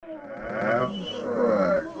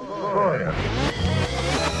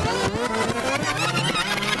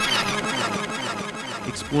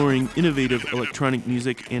exploring innovative electronic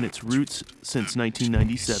music and its roots since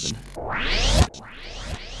 1997.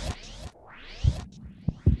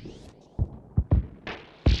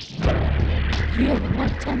 Feel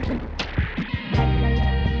what temple?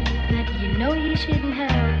 That you know you shouldn't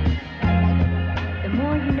have. The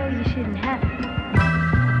more you know you shouldn't have.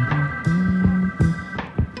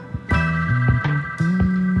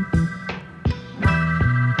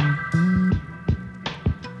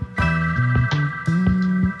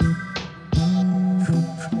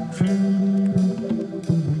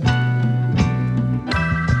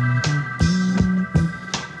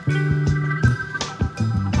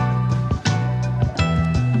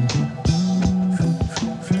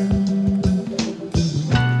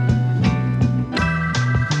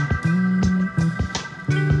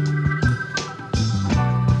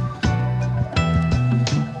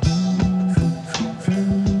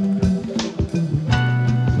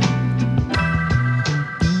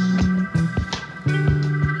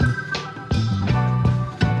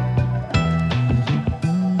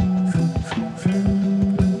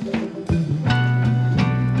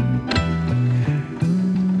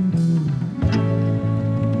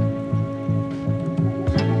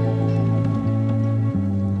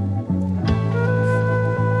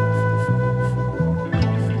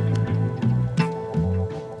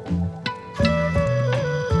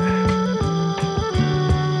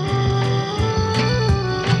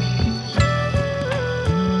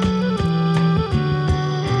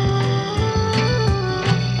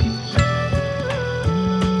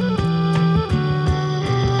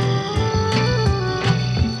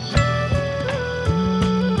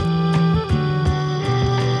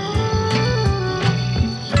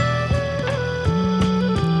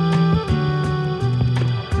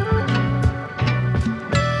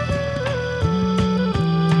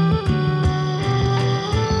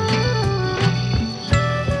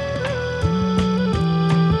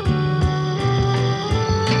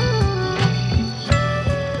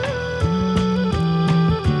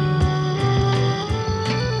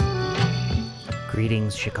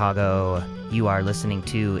 Chicago. You are listening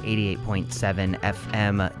to 88.7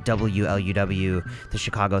 FM WLUW, the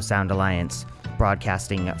Chicago Sound Alliance,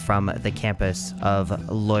 broadcasting from the campus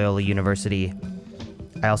of Loyola University.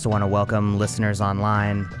 I also want to welcome listeners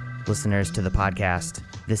online, listeners to the podcast.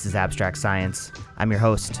 This is Abstract Science. I'm your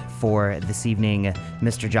host for this evening,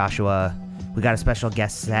 Mr. Joshua. We got a special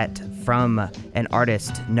guest set from an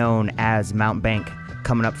artist known as Mountebank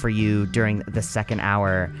coming up for you during the second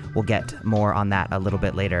hour. We'll get more on that a little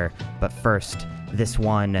bit later. But first, this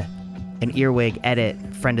one, an earwig edit,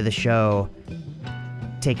 friend of the show,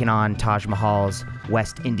 taking on Taj Mahal's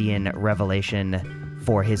West Indian Revelation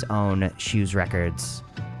for his own Shoes Records.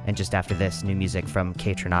 And just after this, new music from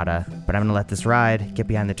K Tronada. But I'm going to let this ride, get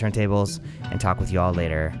behind the turntables, and talk with you all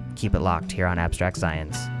later. Keep it locked here on Abstract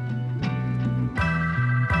Science.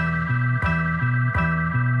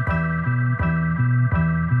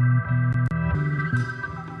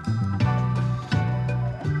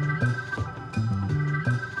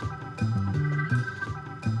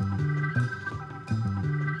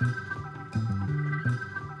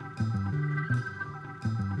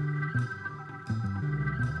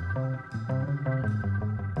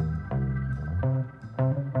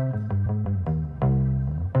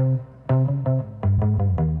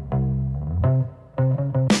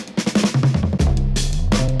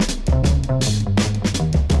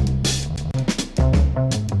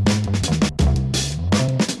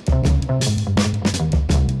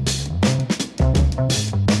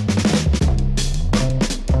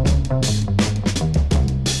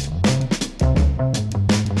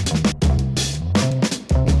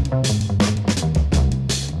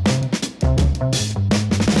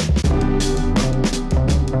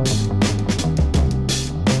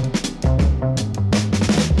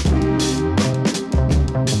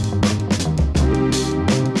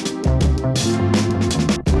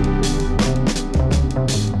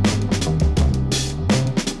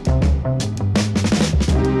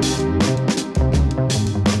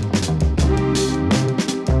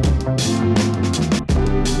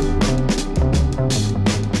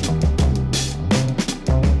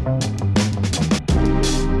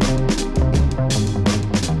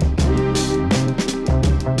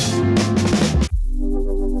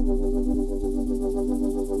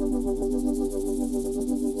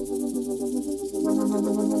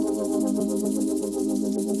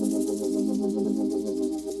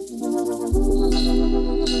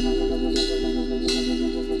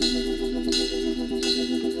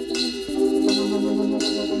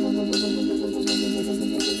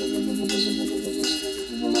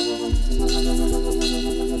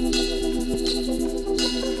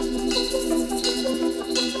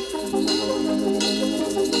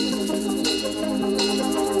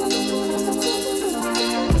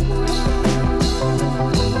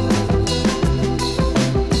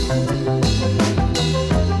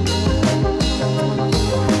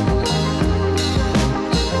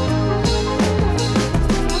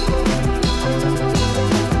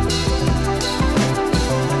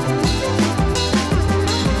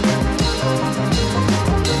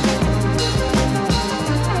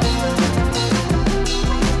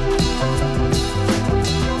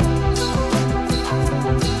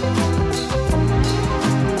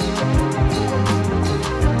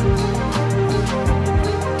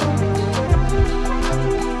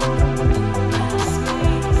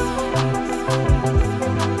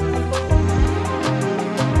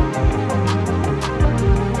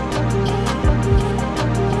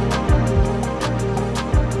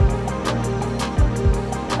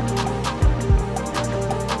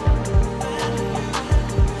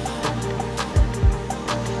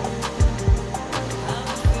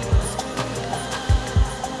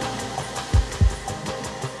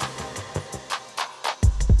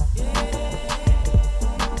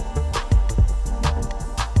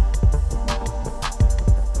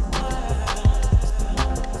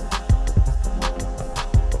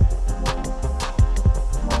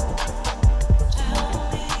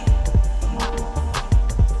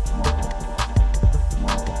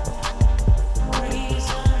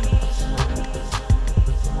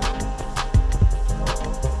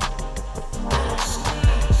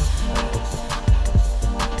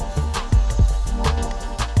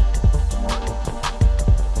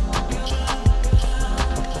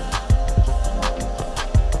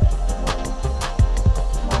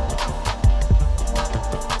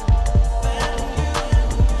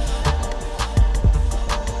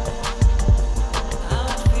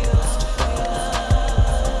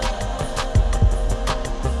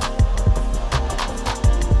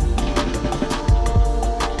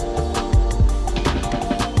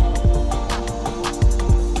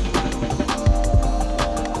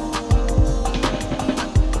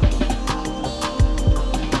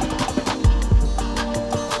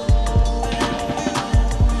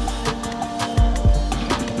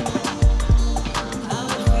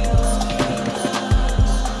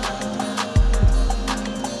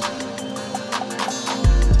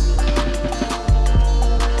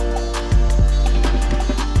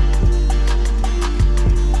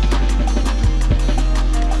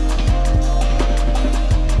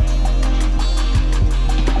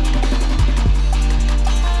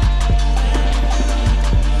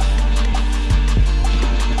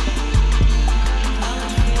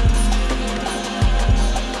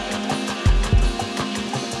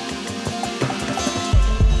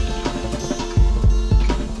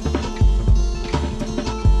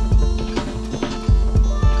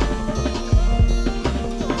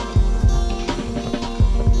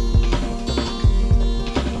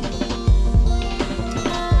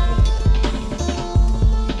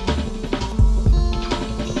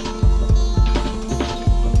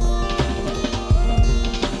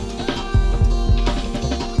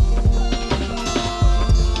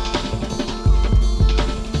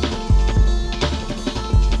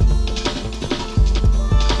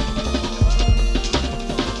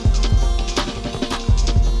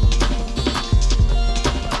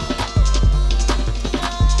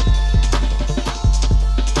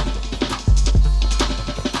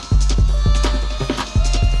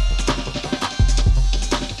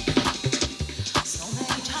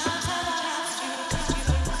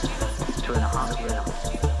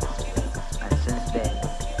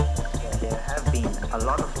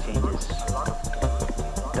 lot of changes.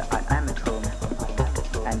 I'm at home,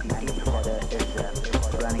 and the tape recorder is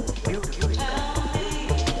running beautifully.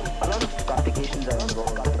 A lot of complications are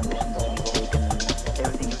involved, permissions are taken,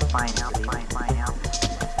 everything is fine now,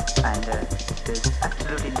 and there's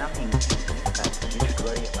absolutely nothing that you should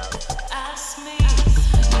worry about.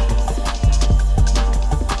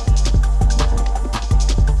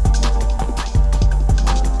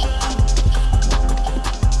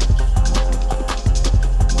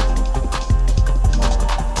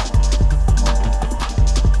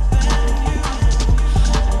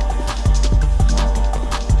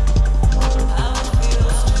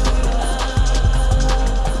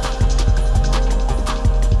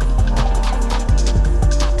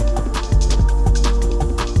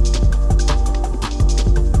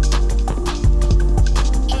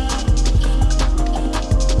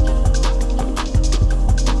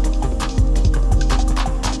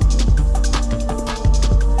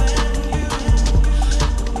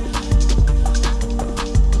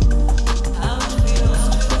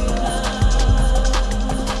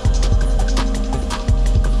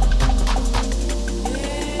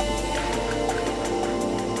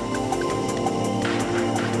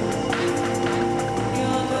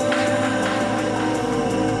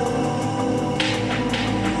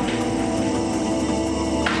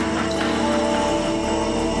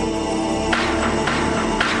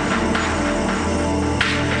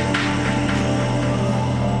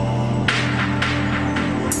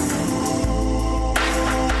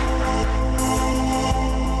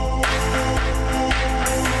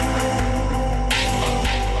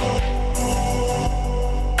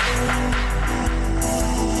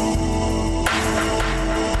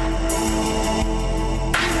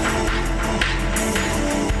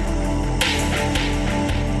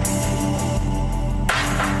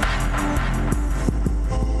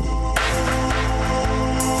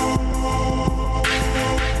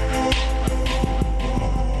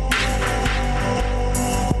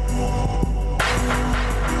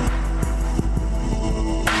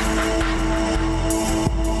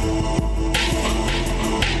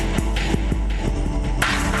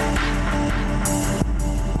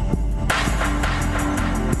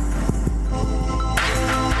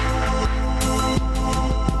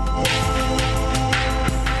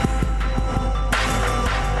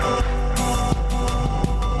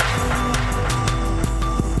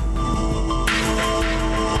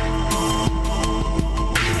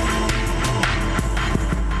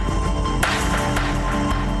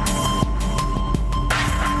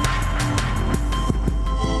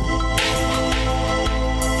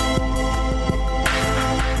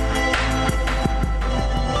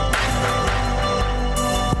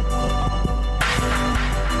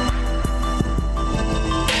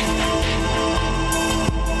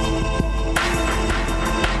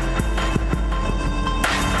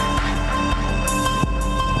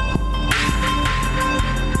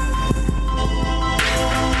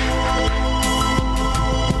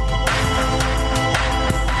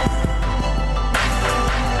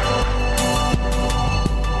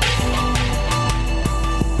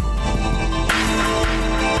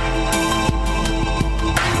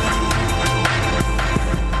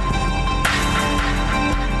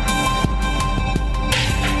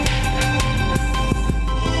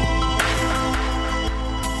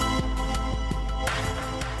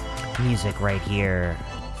 Music right here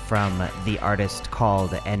from the artist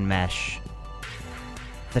called Enmesh.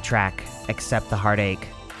 The track Accept the Heartache,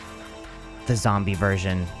 the Zombie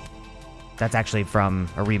version. That's actually from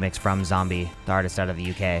a remix from Zombie, the artist out of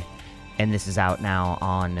the UK. And this is out now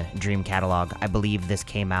on Dream Catalog. I believe this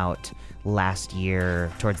came out last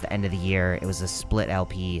year, towards the end of the year. It was a split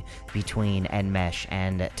LP between Enmesh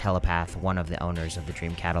and Telepath, one of the owners of the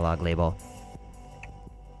Dream Catalog label.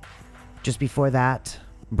 Just before that,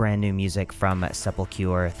 brand new music from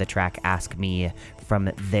Sepultura, the track Ask Me from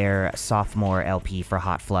their sophomore LP for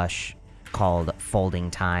Hot Flush called Folding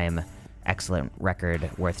Time. Excellent record,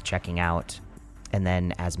 worth checking out. And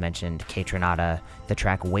then, as mentioned, Kaytranada, the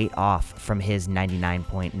track Weight Off from his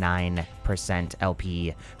 99.9%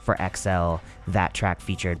 LP for XL. That track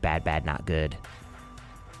featured Bad Bad Not Good.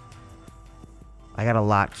 I got a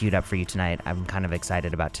lot queued up for you tonight. I'm kind of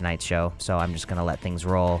excited about tonight's show, so I'm just going to let things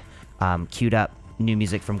roll. Queued up new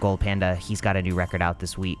music from Gold Panda. He's got a new record out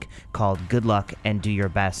this week called Good Luck and Do Your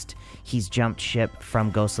Best. He's jumped ship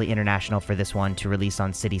from Ghostly International for this one to release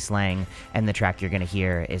on City Slang, and the track you're going to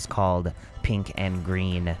hear is called Pink and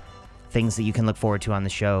Green. Things that you can look forward to on the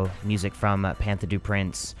show: music from Panther Du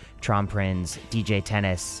Prince, Trom Prinz, DJ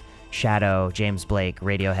Tennis, Shadow, James Blake,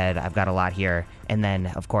 Radiohead. I've got a lot here. And then,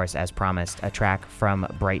 of course, as promised, a track from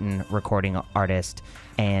Brighton recording artist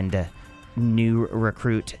and new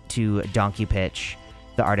recruit to Donkey Pitch,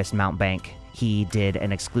 the artist Mountbank. He did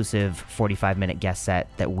an exclusive 45-minute guest set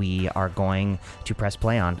that we are going to press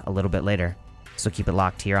play on a little bit later. So keep it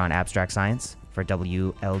locked here on Abstract Science for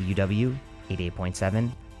WLUW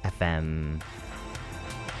 88.7 FM.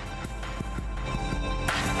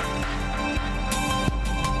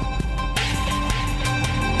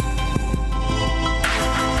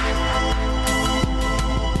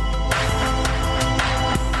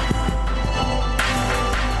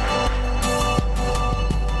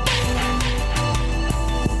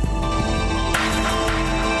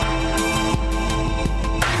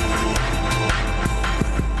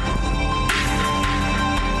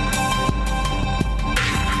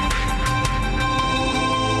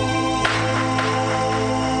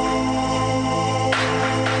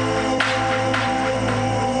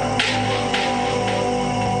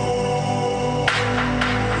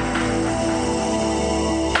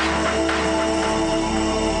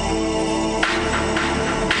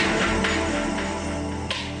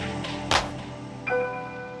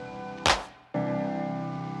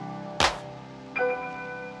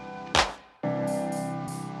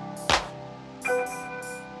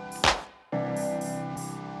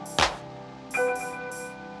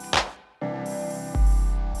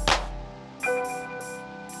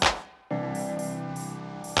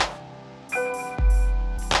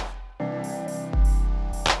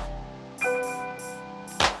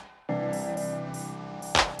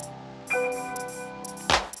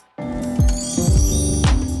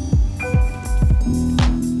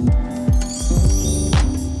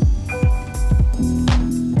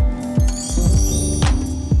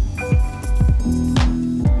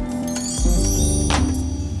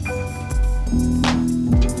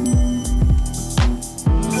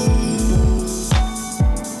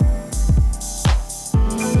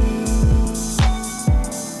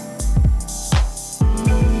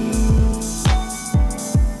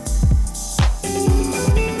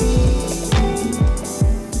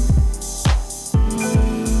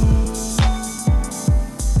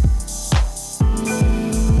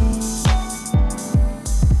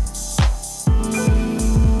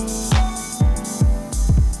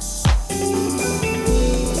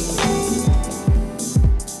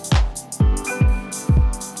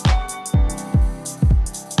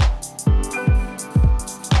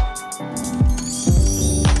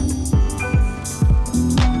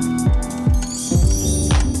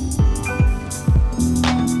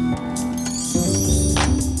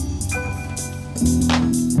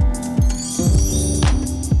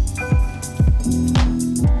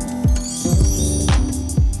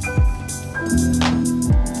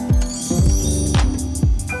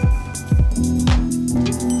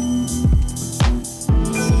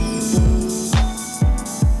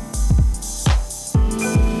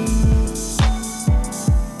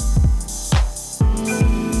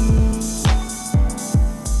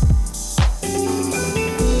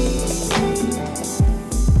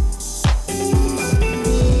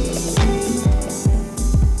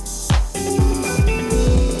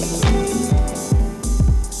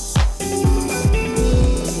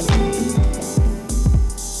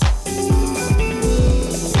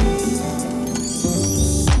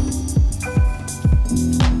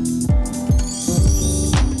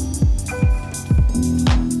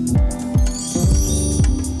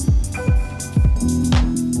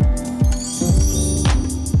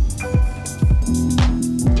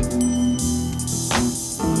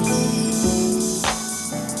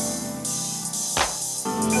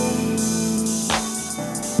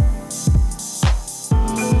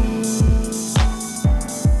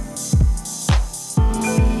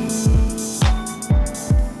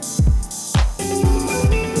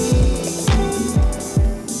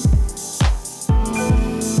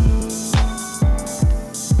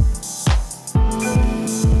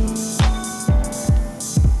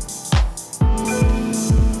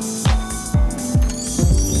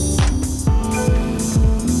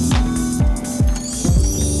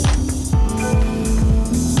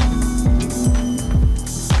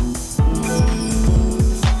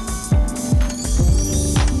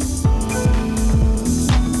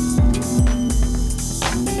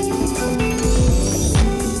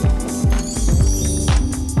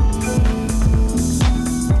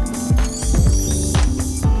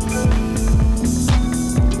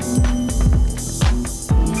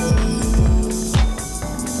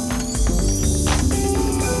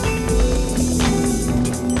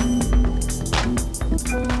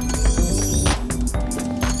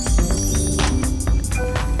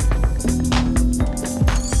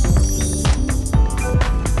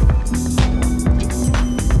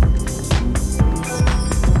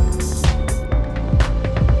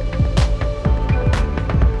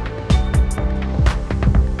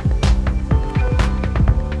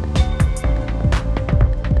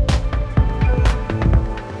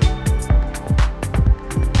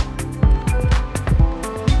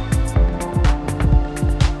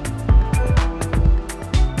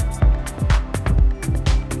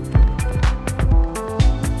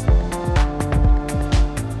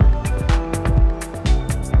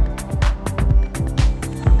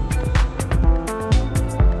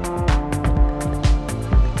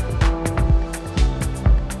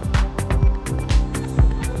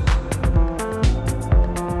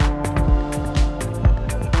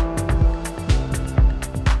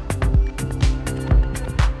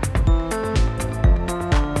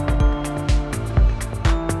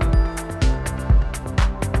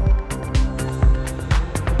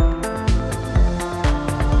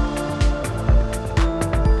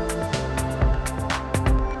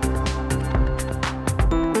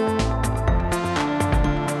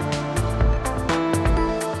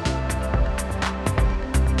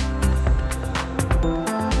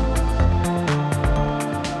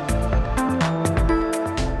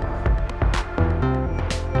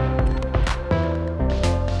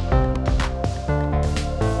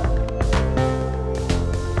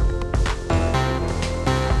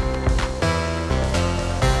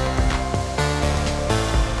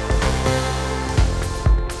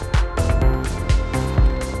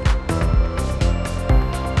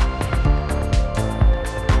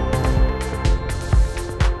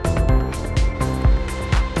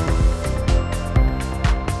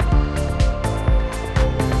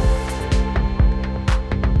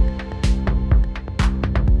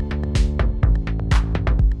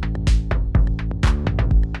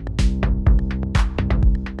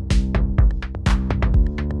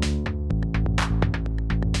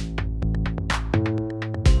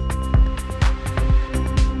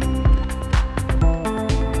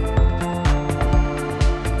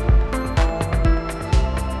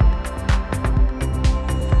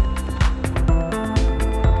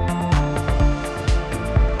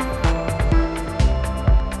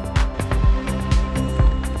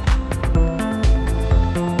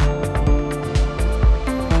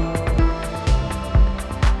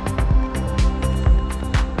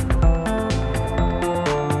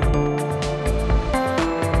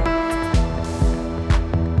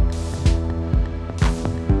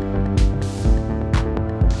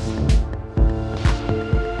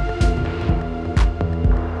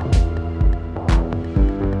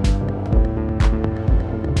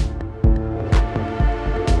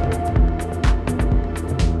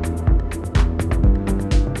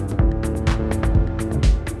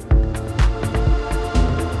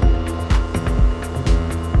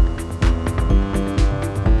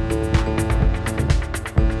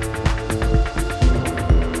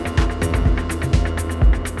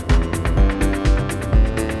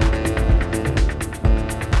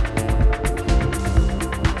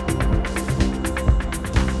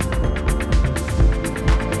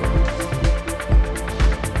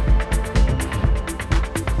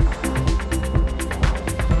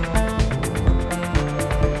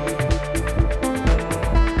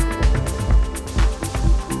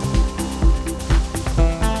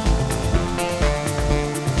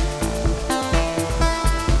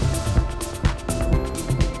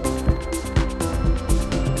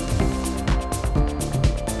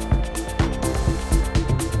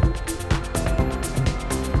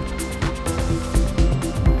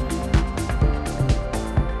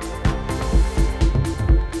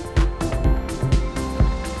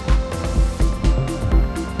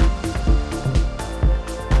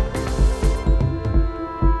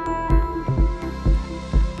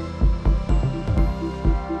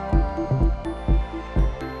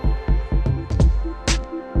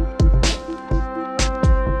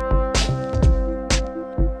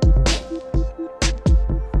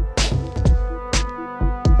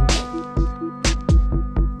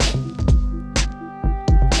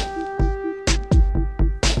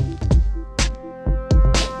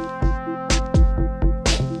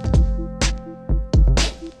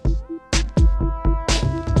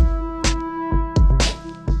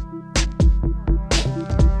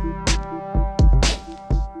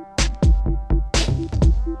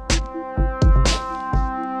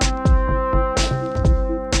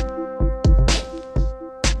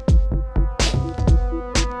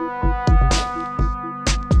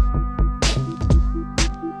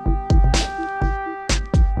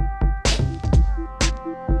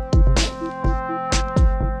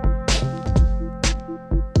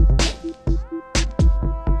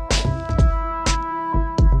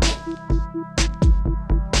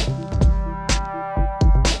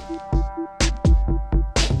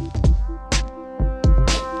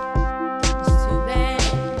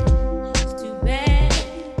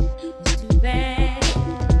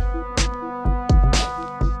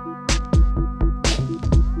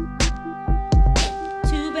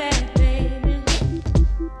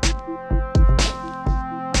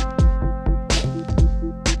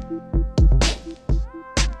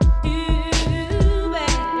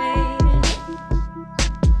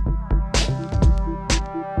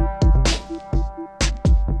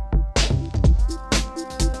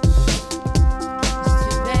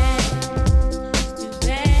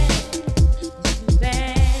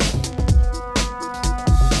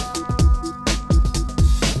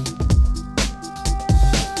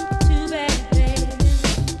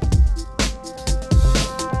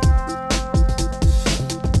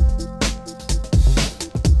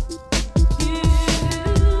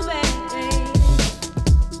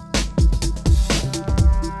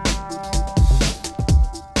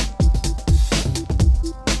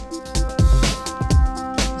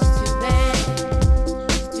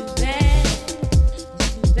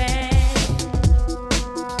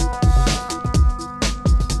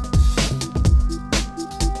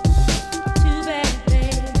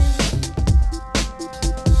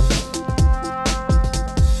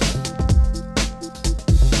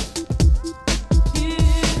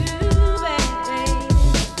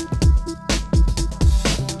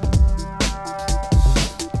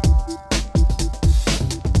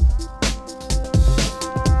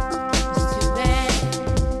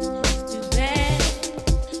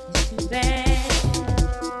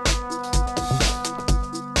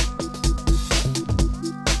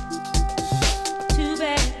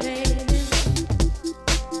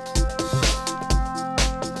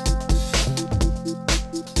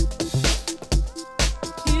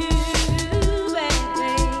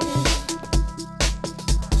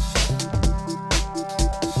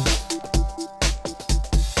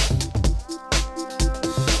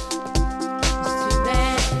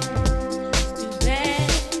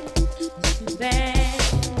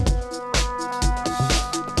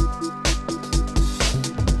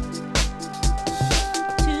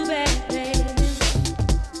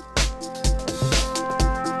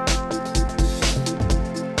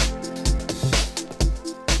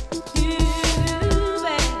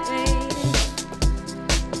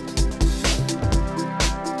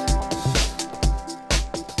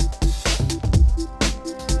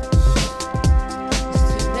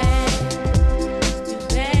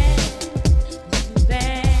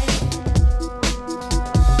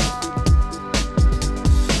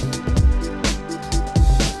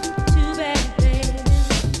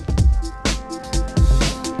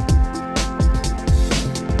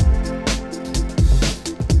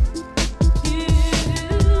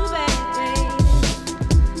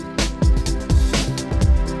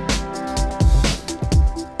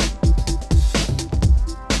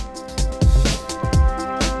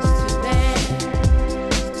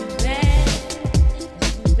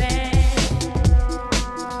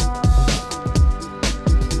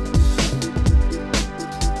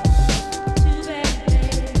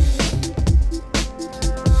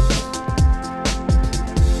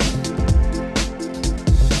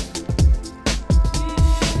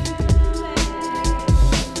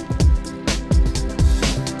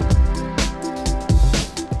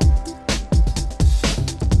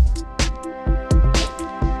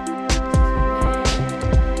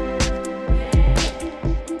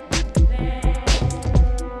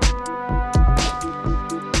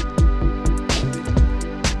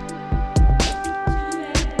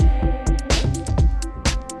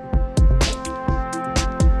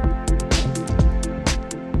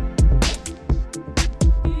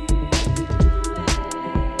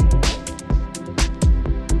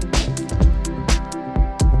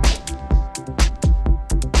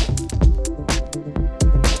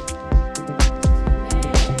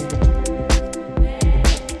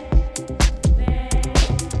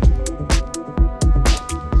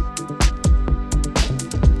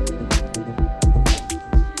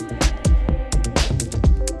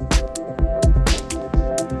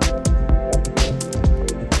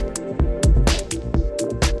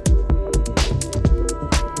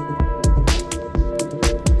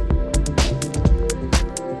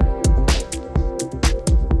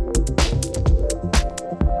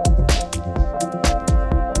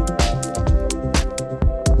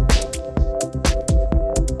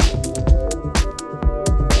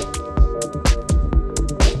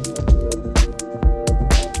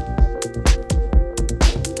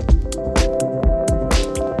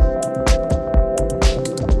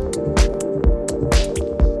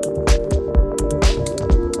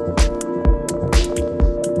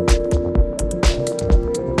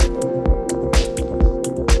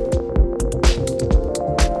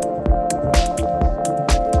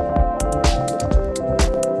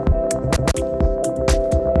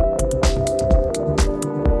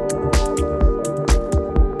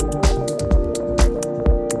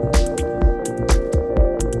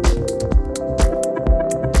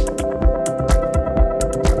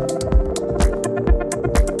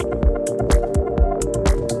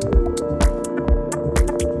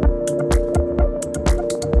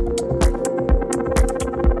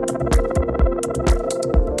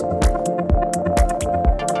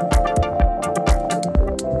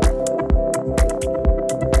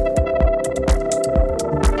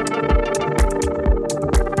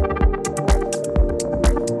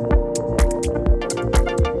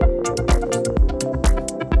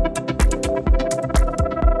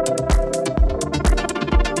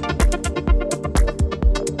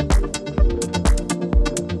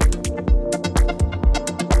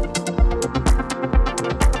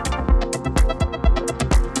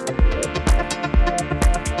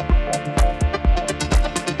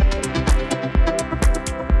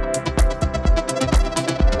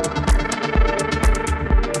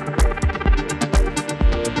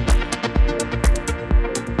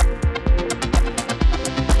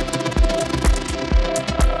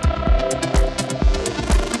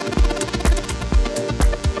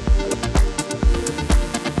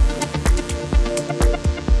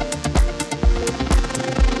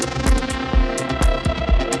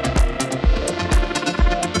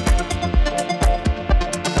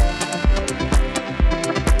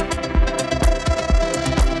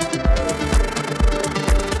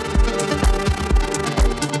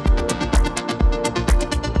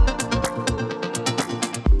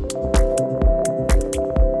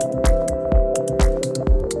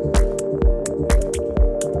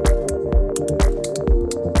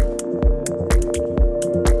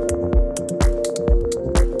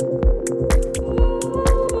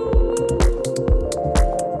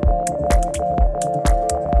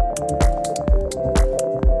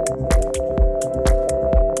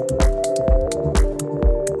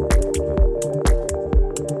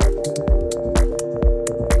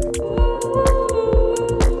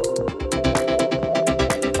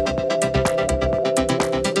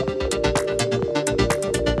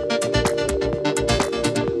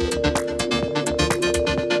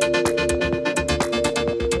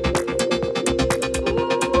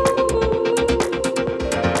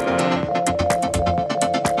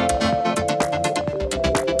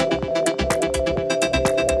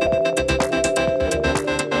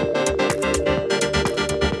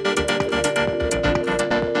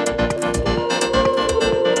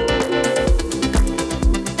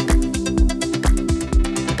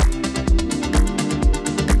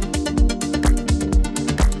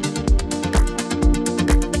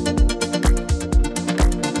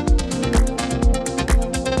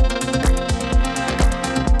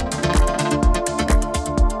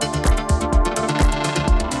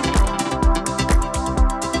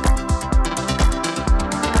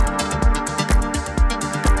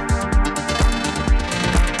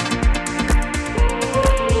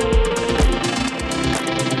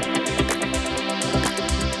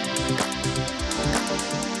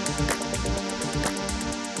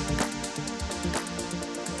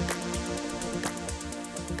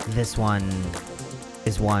 This one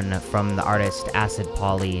is one from the artist Acid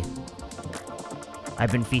Polly.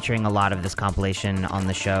 I've been featuring a lot of this compilation on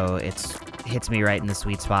the show. It hits me right in the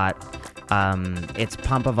sweet spot. It's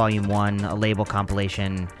Pampa Volume 1, a label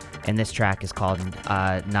compilation, and this track is called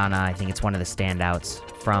Nana. I think it's one of the standouts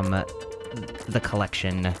from the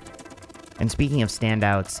collection. And speaking of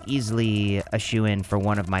standouts, easily a shoe-in for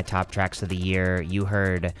one of my top tracks of the year, you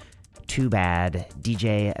heard Too Bad,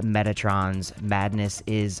 DJ Metatron's Madness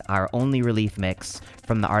Is Our Only Relief mix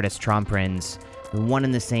from the artist Tromprinz, one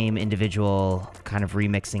and the same individual kind of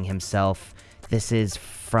remixing himself. This is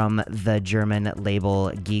from the German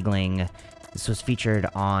label Giegling. This was featured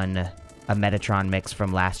on a Metatron mix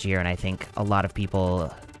from last year, and I think a lot of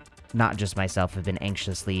people, not just myself, have been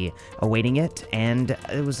anxiously awaiting it, and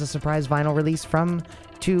it was a surprise vinyl release from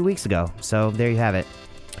 2 weeks ago, so there you have it.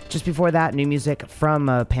 Just before that, new music from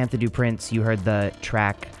Panther du Prince. You heard the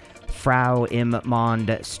track Frau im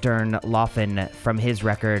Mond Stern Laufen from his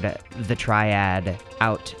record The Triad,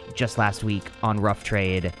 out just last week on Rough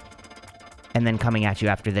Trade. And then coming at you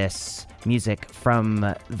after this, music from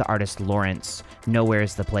the artist Lawrence.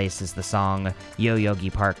 Nowhere's the Place is the song. Yo Yogi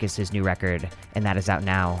Park is his new record, and that is out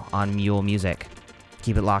now on Mule Music.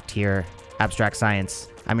 Keep it locked here. Abstract Science.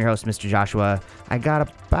 I'm your host, Mr. Joshua. I got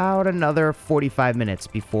about another 45 minutes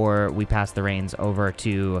before we pass the reins over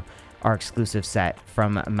to our exclusive set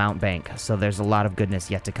from Mount Bank, so there's a lot of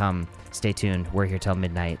goodness yet to come. Stay tuned. We're here till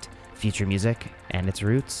midnight. Future music and its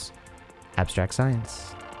roots. Abstract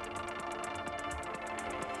Science.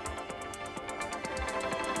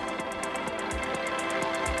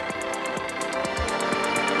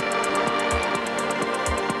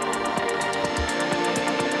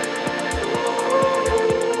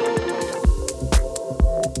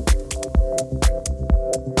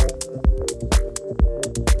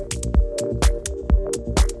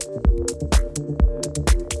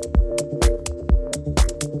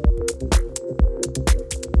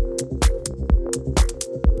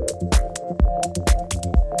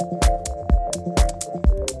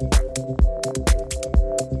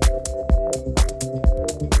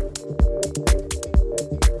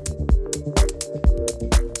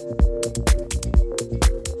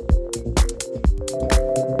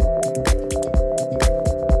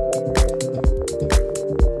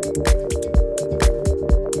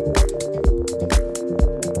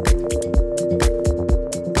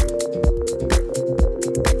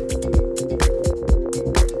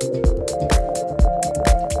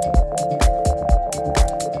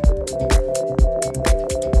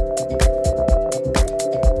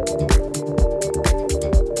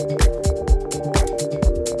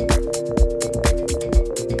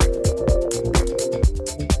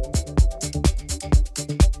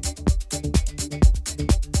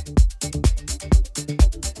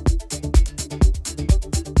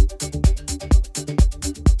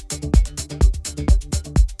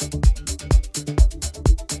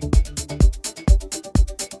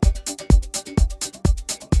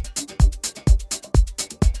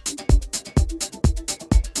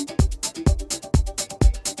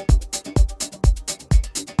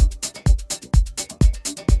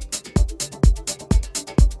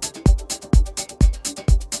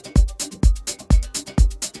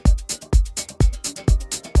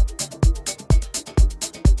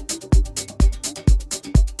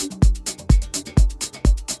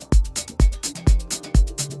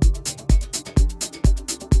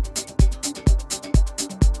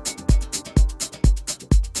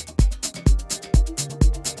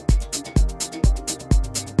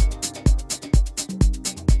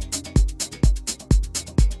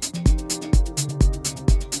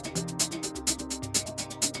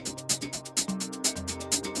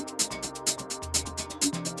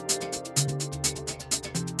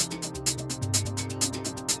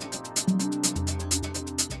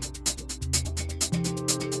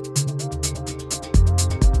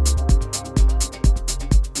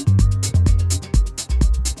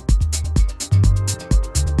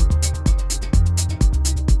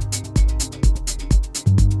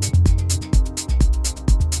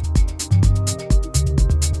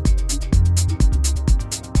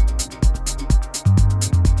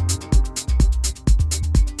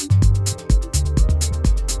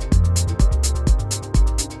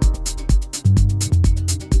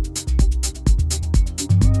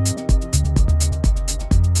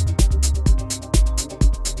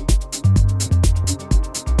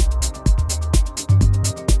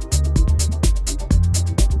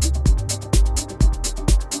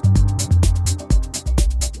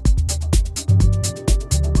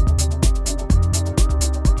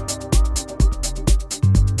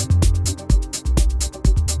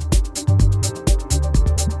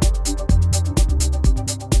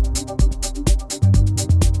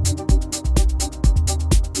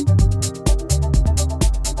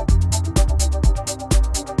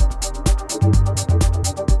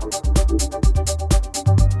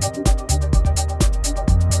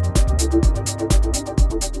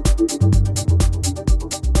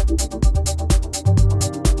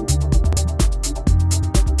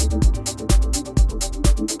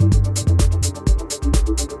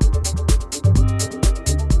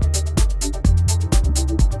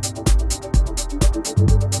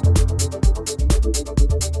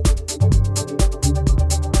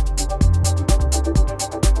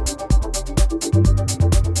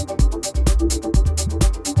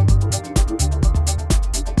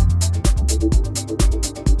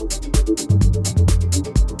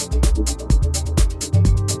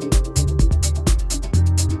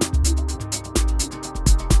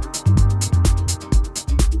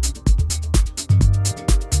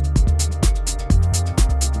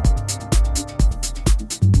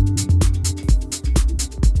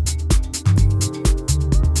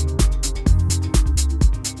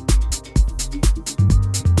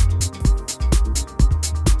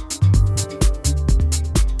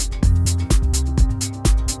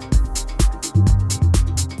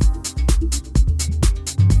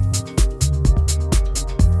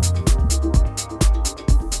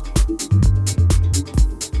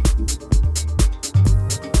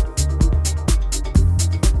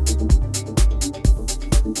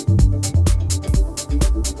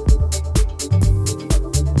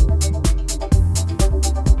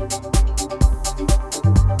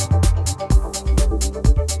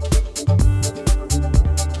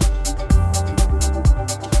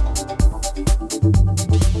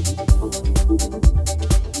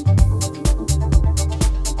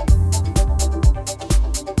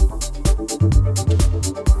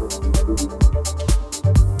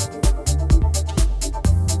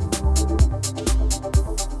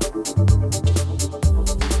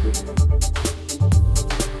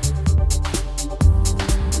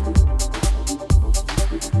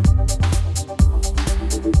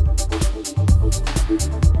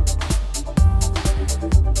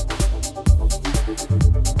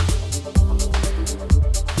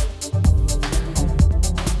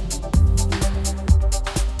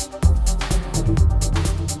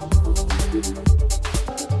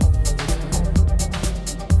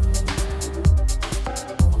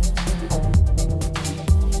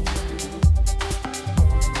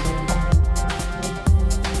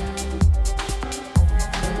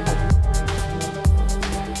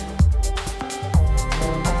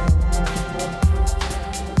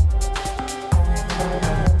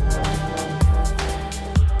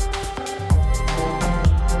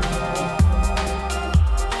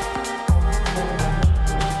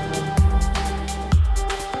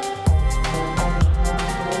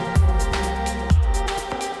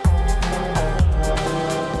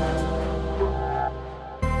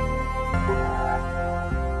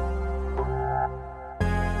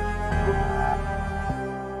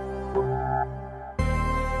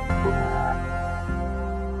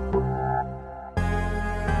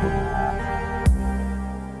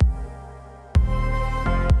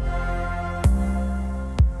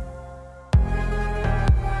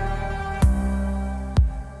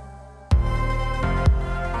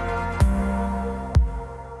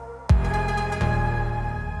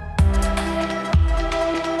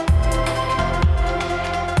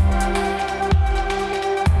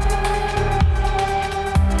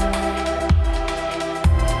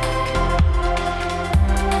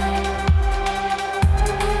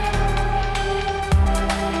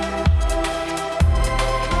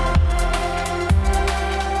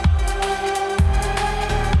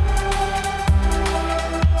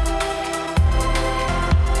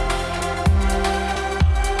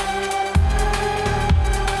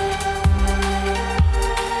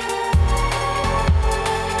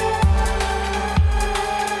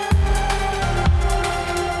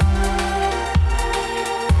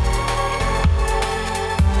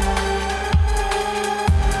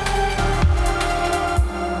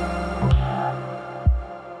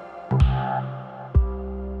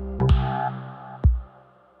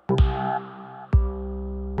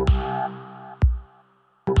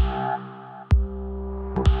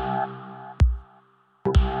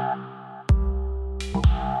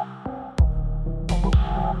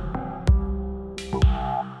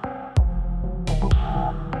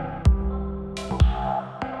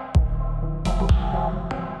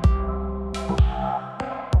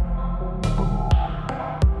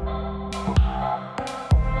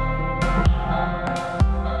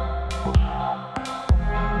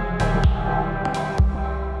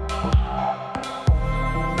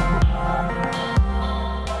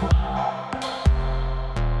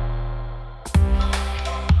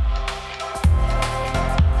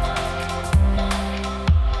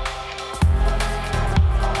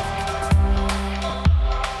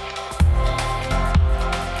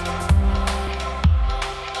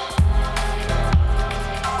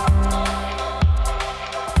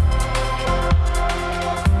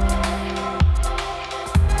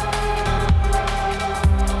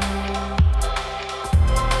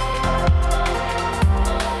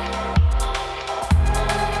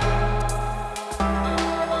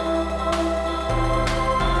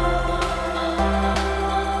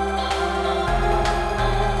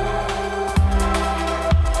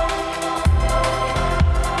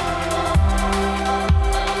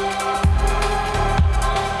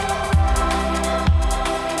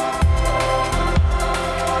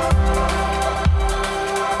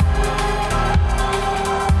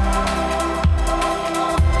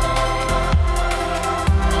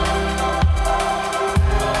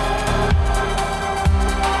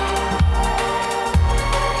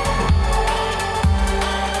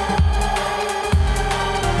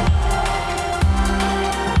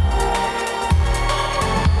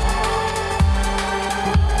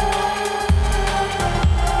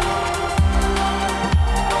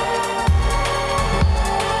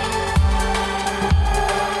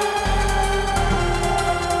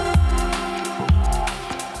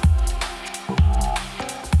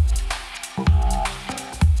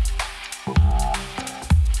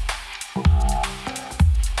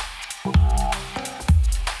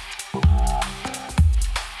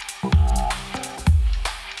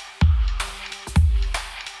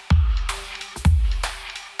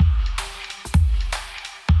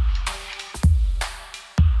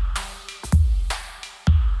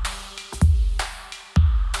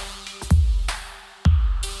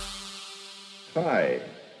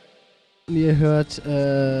 Ihr hört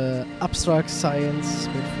Abstract Science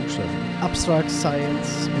mit Fußstellen. Abstract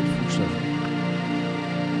Science mit Fußstellen.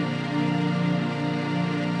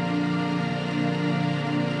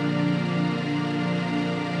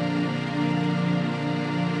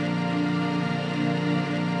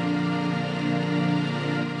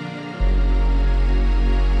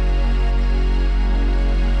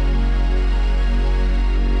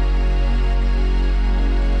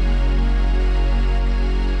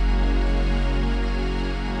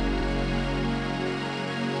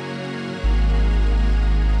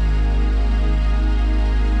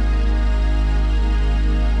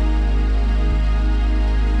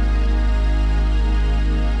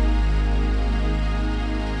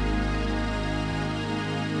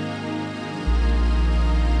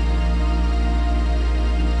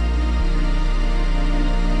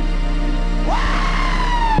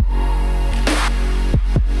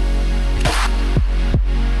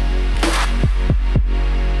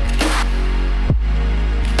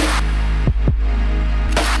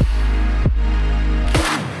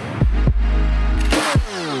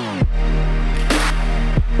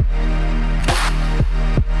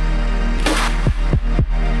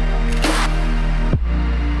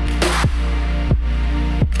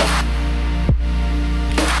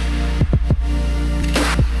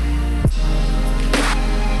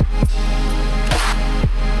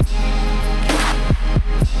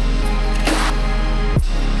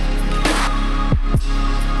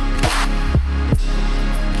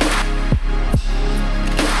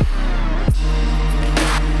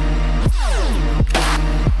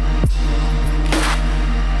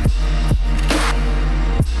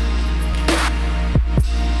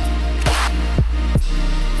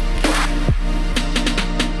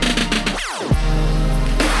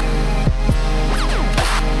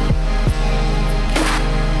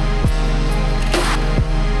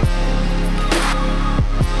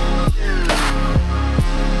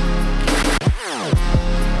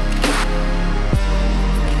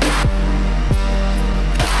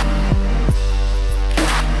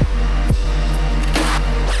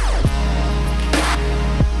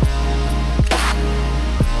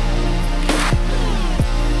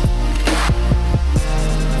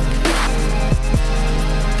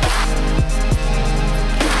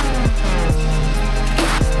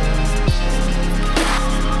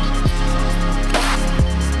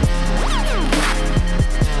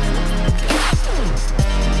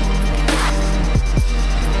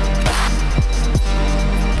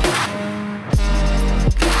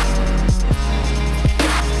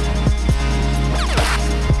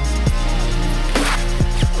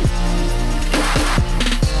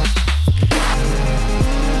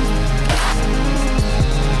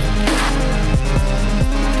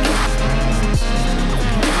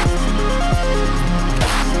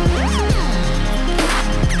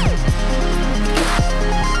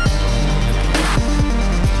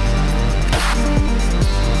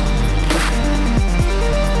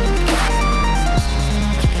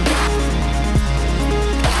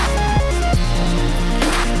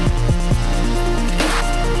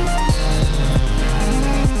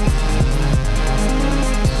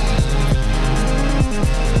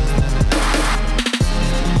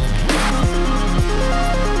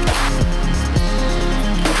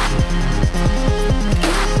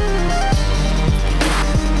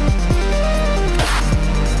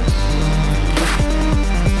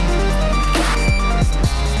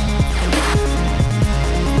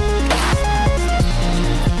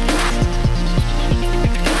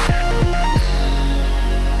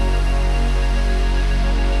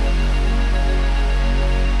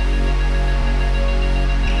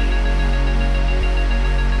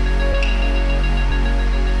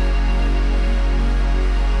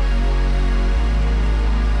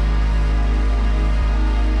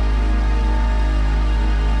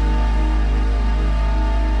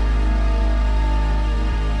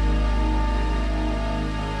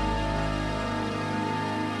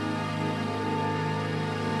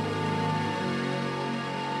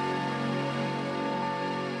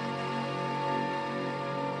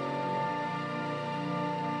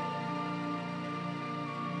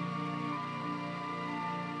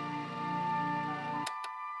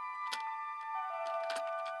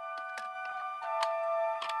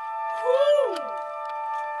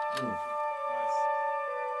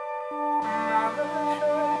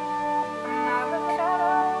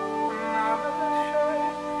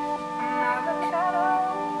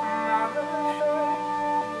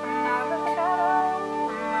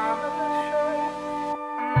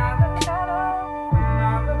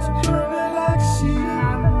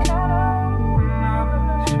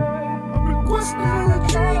 Requesting a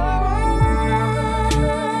dream.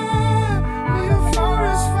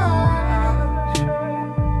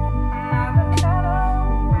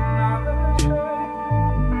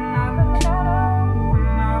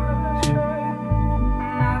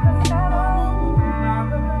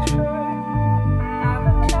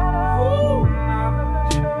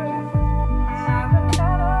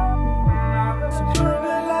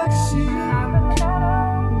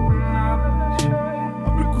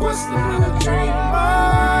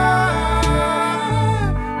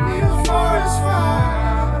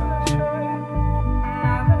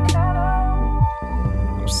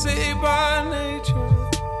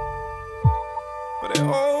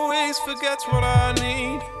 forgets what I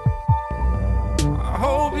need. I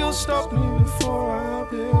hope you'll stop me before I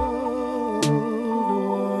build a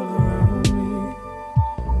wall around me.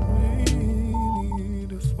 We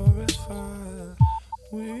need a forest fire.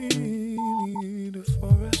 We need a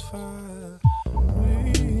forest fire. We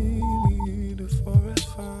need a forest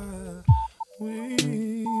fire. We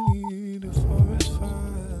need a forest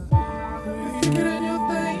fire. We think it in your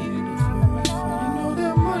thing. You know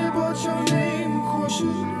that money bought your name.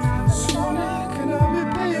 Cautious. So now can I be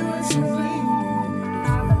paid with something?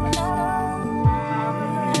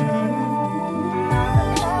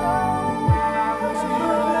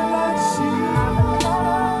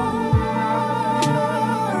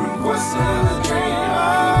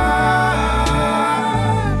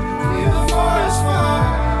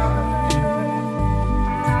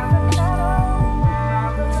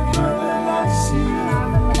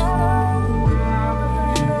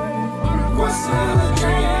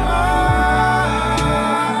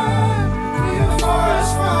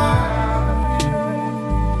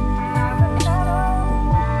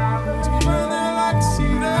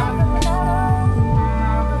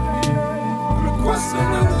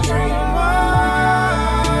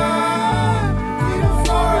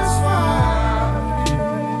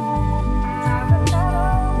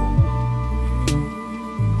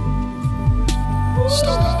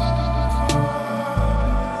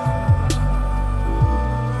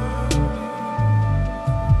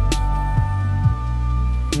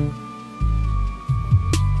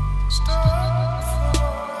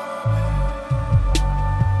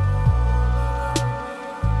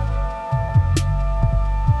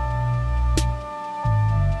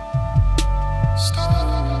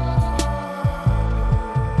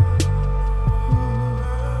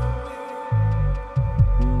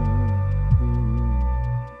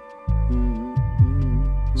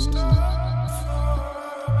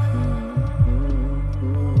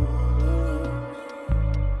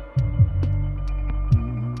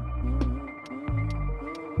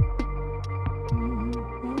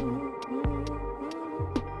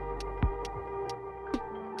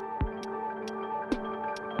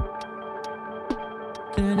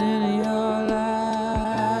 Something in your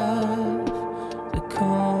life that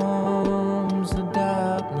calms the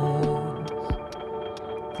darkness.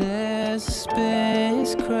 There's a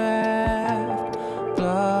spacecraft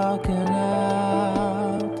blocking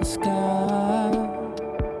out the sky,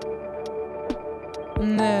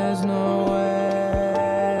 and there's nowhere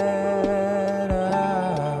to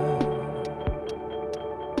hide.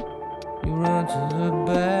 You run to the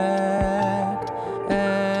back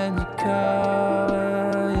and you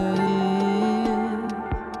cover your ears,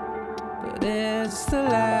 but it's the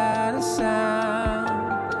loudest sound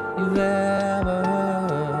you've ever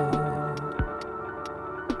heard.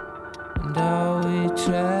 And are we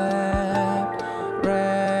trapped,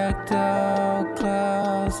 wrecked out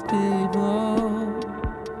class people?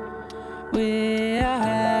 We are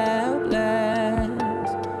helpless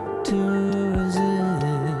to resist.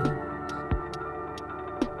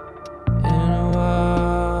 In a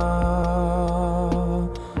world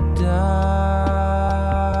darkest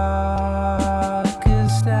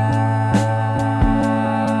hour,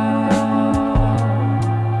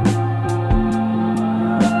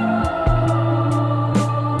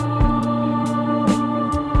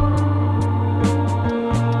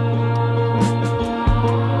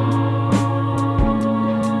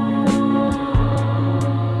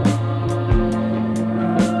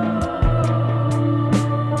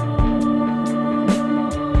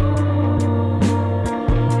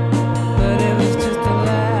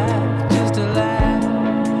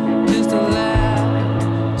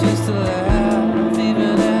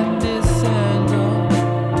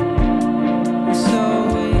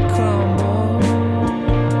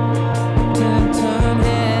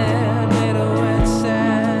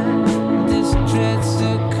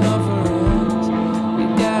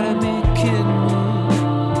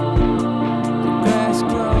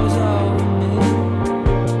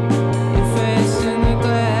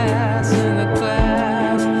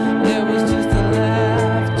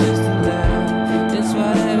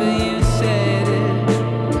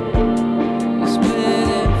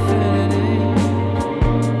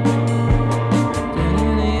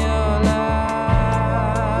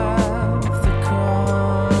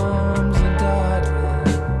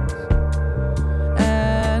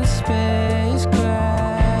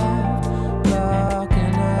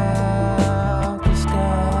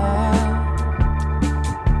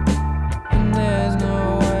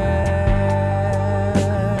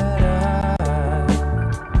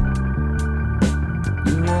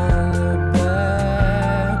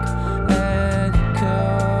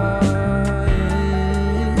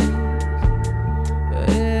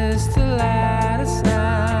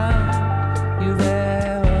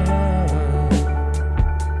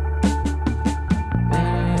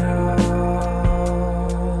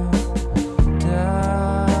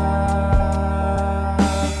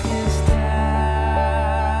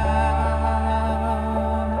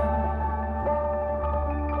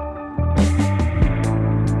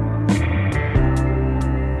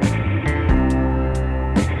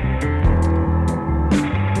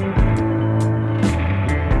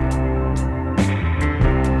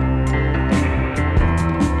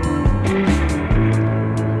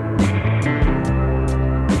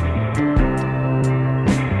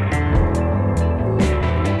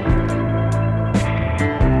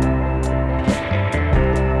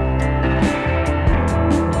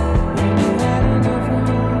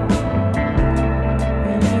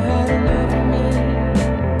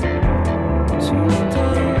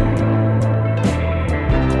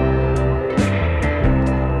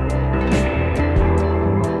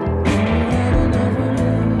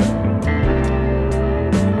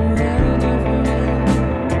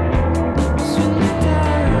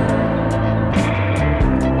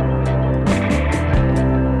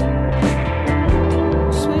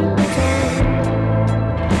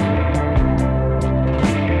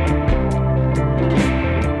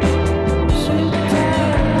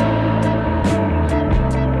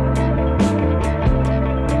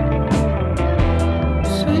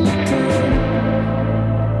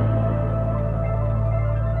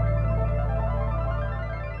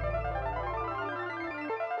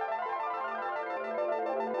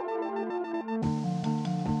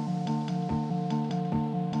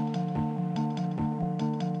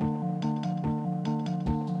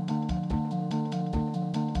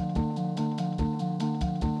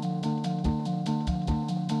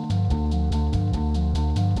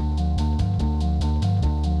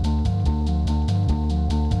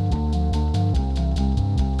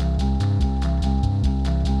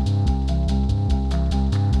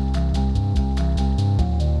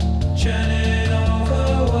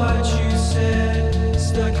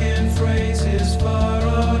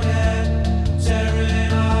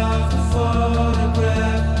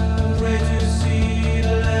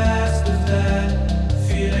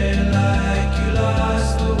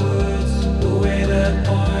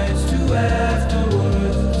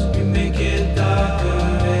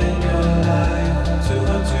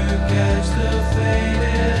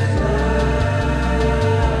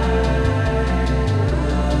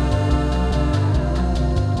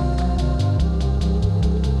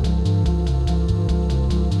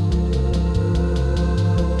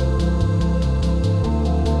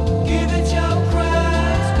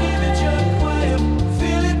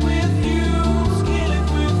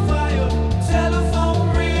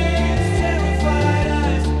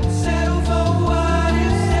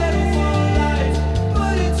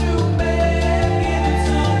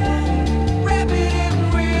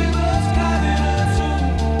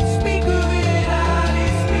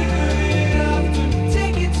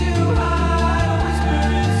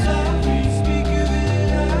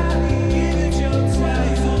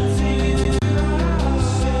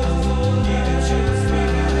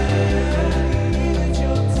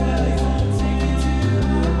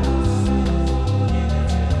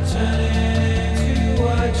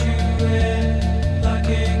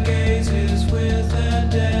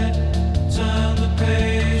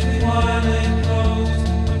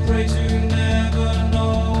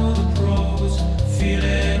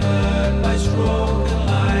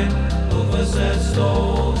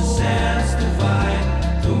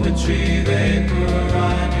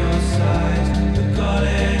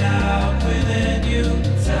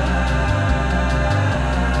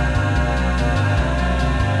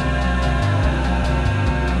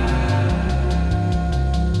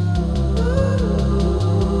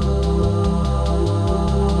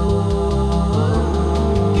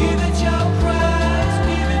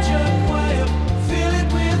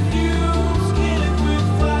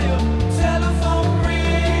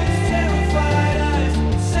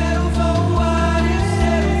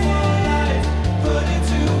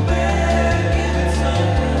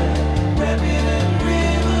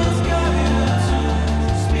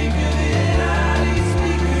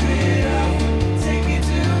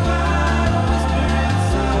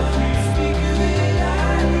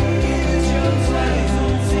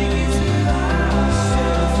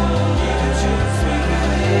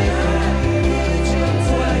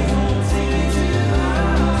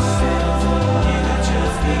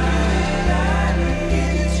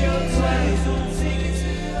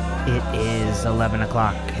 is 11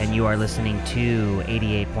 o'clock, and you are listening to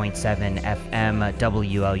 88.7 FM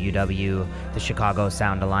WLUW, the Chicago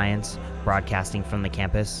Sound Alliance, broadcasting from the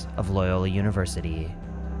campus of Loyola University.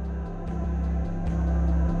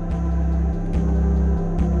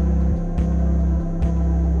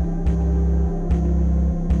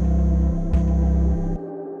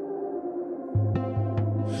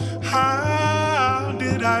 How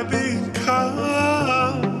did I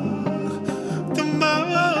become the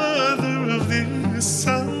mother of this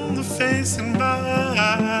son, the face in mine,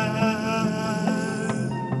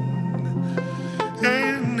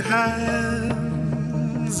 and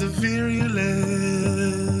hands of virulence?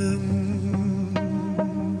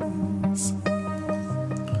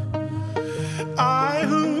 I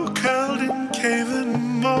who curled in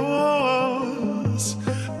cave-in moors,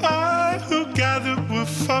 I who gathered wood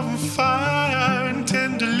from fire and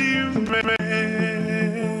tenderly embraced.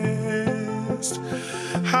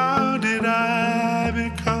 How did I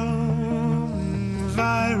become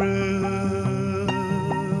virus?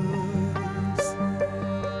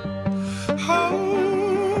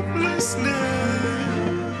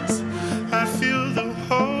 Hopelessness, I feel the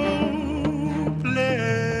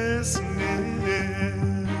hopelessness.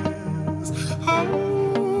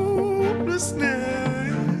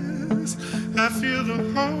 Hopelessness, I feel the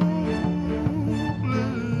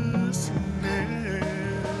hopelessness.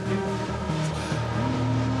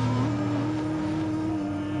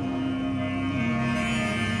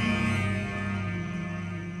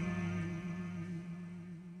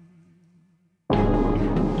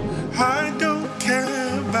 I don't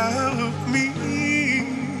care about me.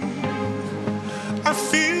 I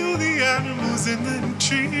feel the animals in the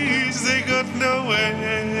trees, they got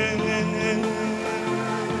nowhere.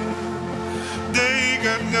 They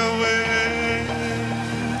got nowhere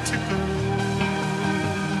to go.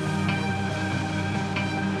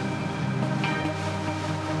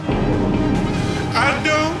 I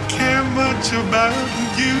don't care much about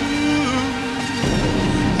you.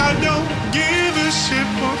 I don't give a shit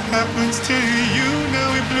what happens to you. Now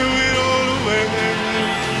we blew it all away.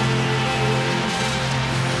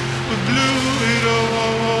 We blew it all away.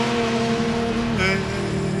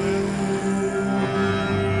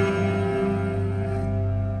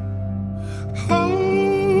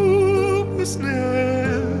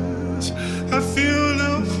 Hopelessness, I feel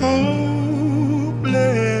the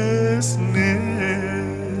hopelessness.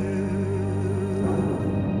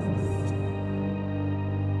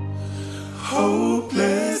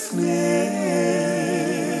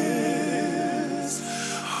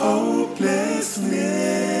 Hopelessness,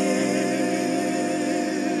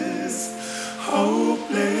 hopelessness,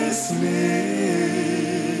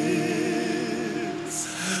 hopelessness,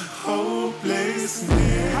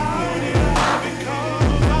 hopelessness. How did I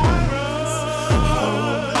become a virus?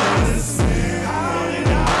 Hopelessness. How did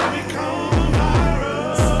I become a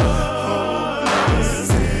virus?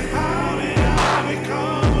 Hopelessness. How did I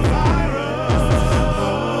become a virus?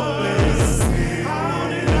 Hopelessness. How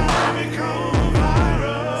did I become a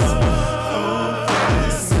virus?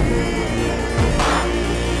 Hopelessness.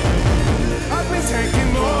 I've been taking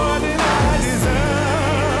more than I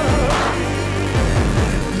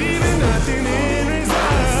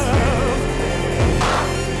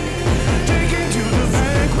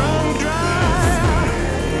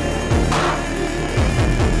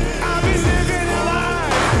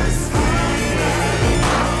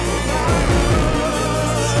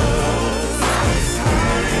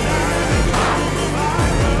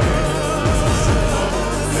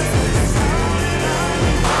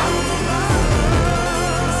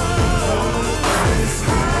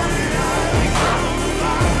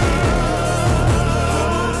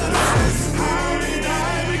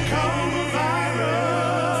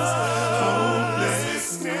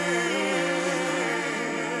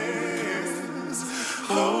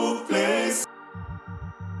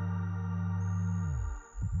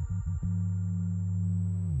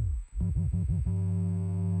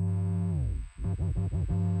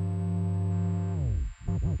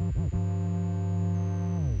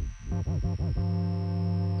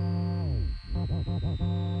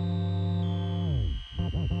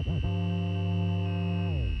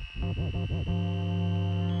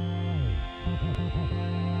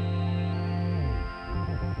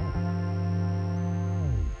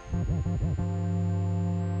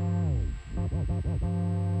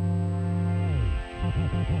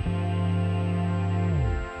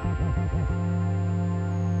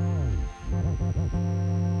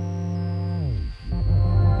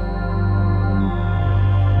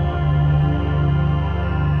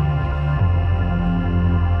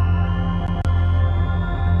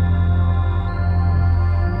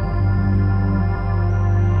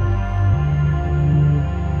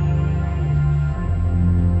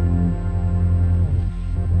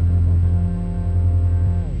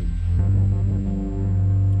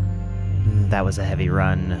That was a heavy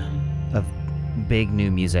run of big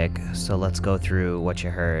new music, so let's go through what you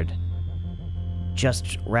heard.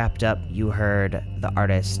 Just wrapped up, you heard the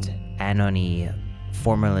artist Anoni,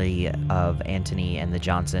 formerly of Antony and the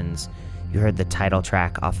Johnsons. You heard the title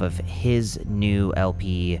track off of his new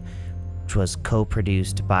LP, which was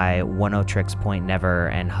co-produced by One O Tricks Point Never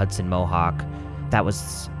and Hudson Mohawk. That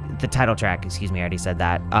was the title track, I already said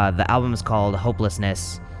that. The album is called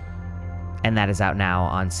Hopelessness, and that is out now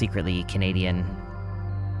on Secretly Canadian.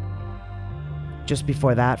 Just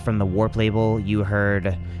before that, from the Warp label, you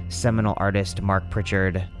heard seminal artist Mark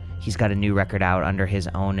Pritchard. He's got a new record out under his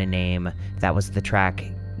own name. That was the track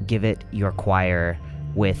Give It Your Choir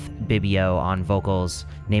with Bibio on vocals.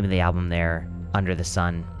 Name of the album there, Under the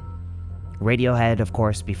Sun. Radiohead, of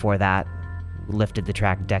course, before that, lifted the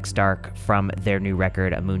track Dex Dark from their new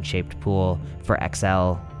record, A Moon-Shaped Pool, for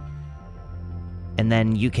XL. And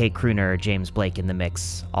then UK crooner James Blake in the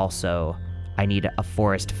mix. Also, I Need a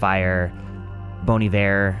Forest Fire, Bon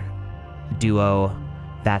Iver duo.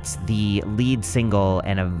 That's the lead single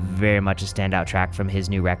and a very much a standout track from his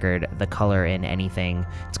new record, The Color in Anything.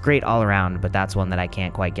 It's great all around, but that's one that I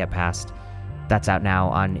can't quite get past. That's out now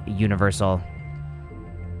on Universal.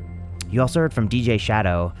 You also heard from DJ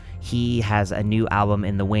Shadow. He has a new album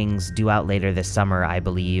in the wings, due out later this summer, I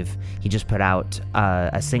believe. He just put out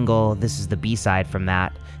a single. This is the B-side from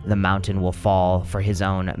that, The Mountain Will Fall, for his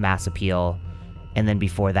own Mass Appeal. And then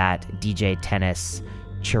before that, DJ Tennis,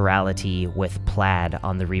 Chirality with Plaid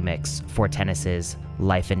on the remix for Tennis's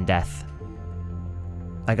Life and Death.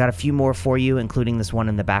 I got a few more for you, including this one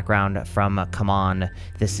in the background from Come On.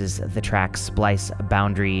 This is the track Splice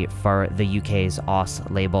Boundary for the UK's OS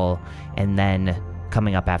label. And then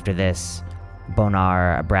coming up after this,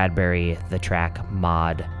 Bonar Bradbury, the track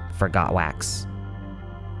Mod for Got Wax.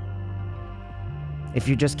 If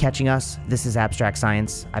you're just catching us, this is Abstract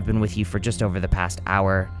Science. I've been with you for just over the past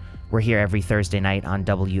hour. We're here every Thursday night on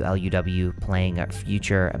WLUW playing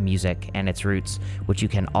future music and its roots, which you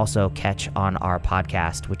can also catch on our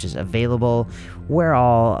podcast, which is available where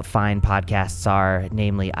all fine podcasts are,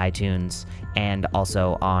 namely iTunes, and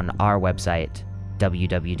also on our website,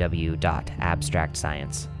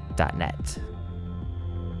 www.abstractscience.net.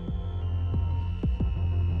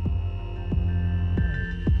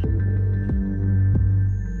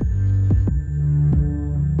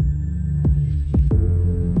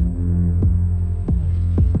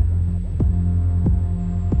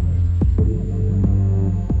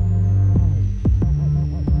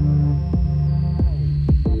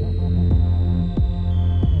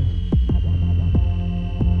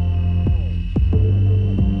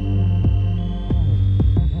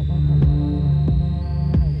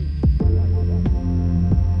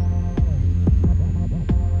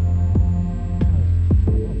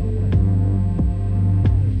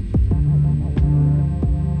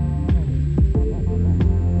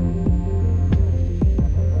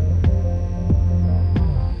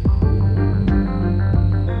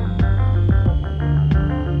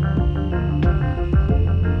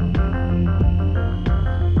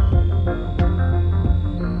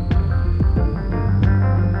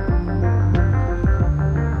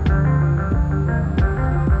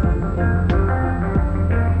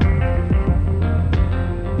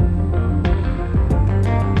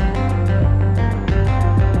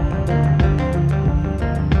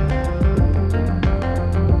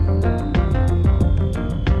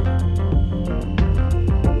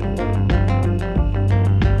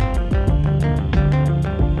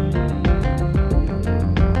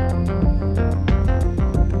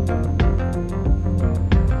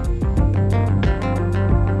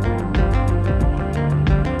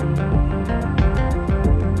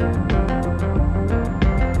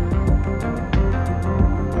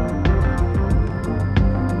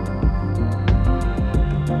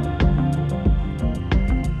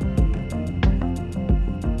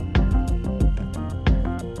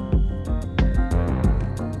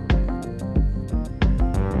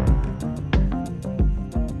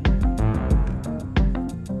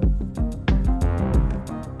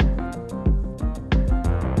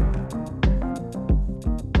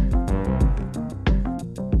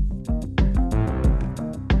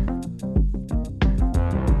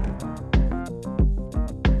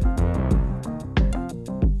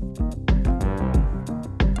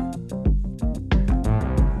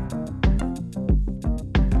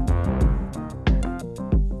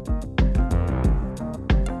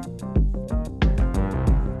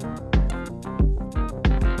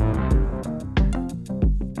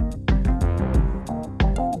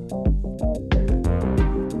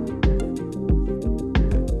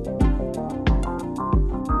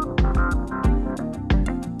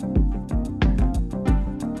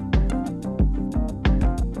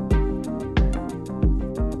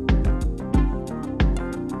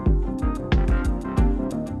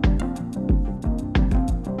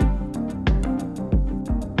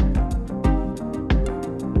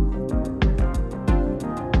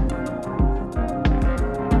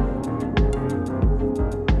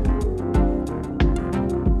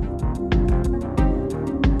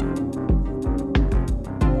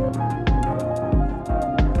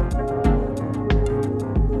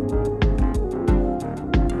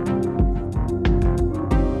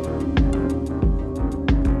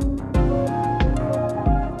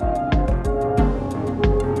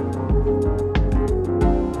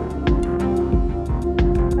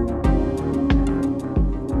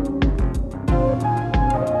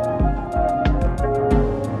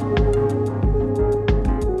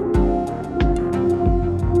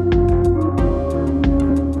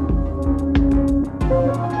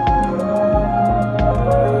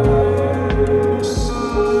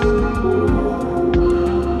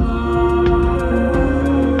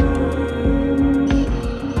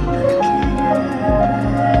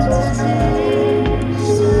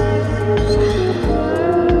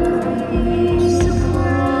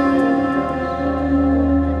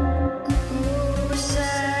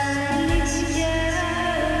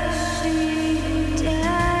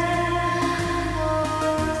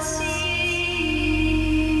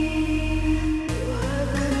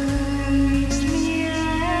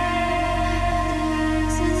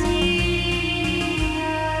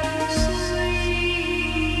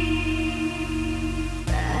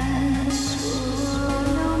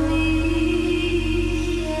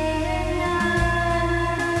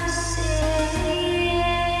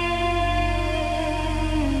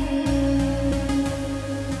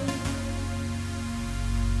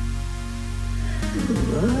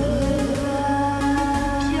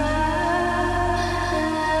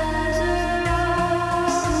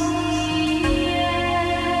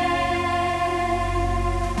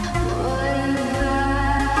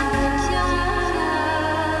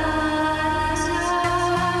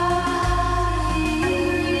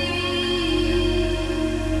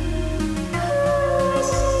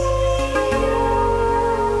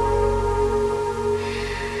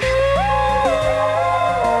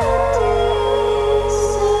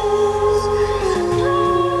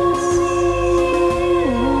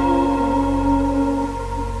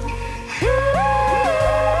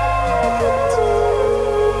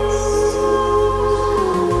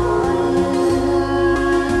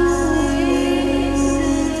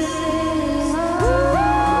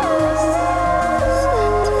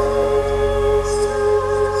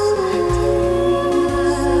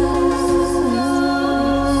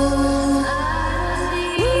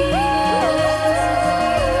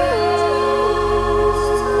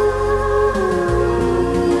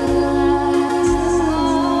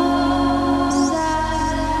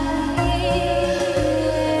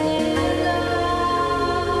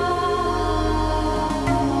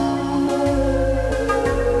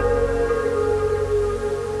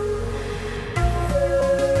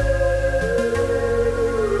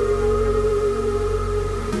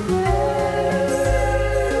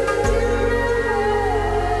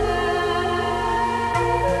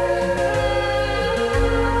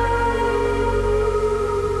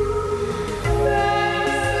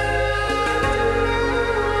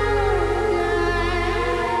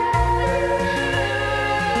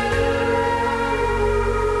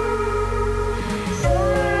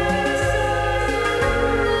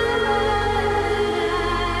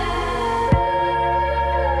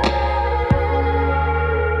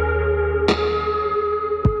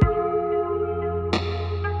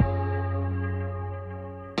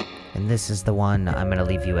 This is the one I'm going to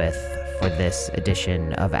leave you with for this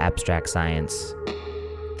edition of Abstract Science.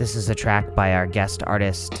 This is a track by our guest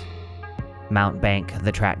artist, Mount Bank,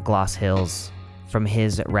 the track Gloss Hills, from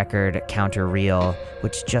his record Counter Real,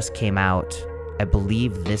 which just came out, I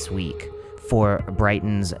believe, this week for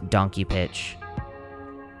Brighton's Donkey Pitch.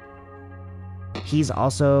 He's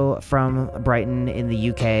also from Brighton in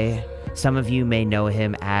the UK. Some of you may know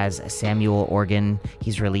him as Samuel Organ.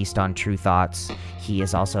 He's released on True Thoughts. He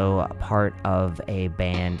is also a part of a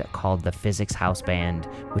band called the Physics House Band,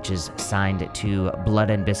 which is signed to Blood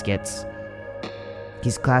and Biscuits.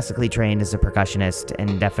 He's classically trained as a percussionist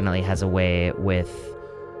and definitely has a way with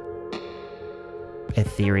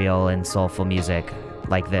ethereal and soulful music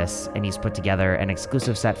like this. And he's put together an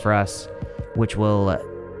exclusive set for us, which will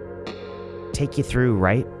take you through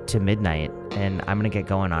right to midnight, and I'm gonna get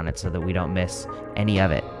going on it so that we don't miss any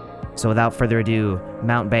of it. So without further ado,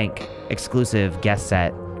 Mount Bank exclusive guest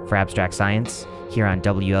set for Abstract Science here on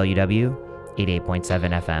WLUW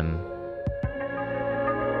 88.7 FM.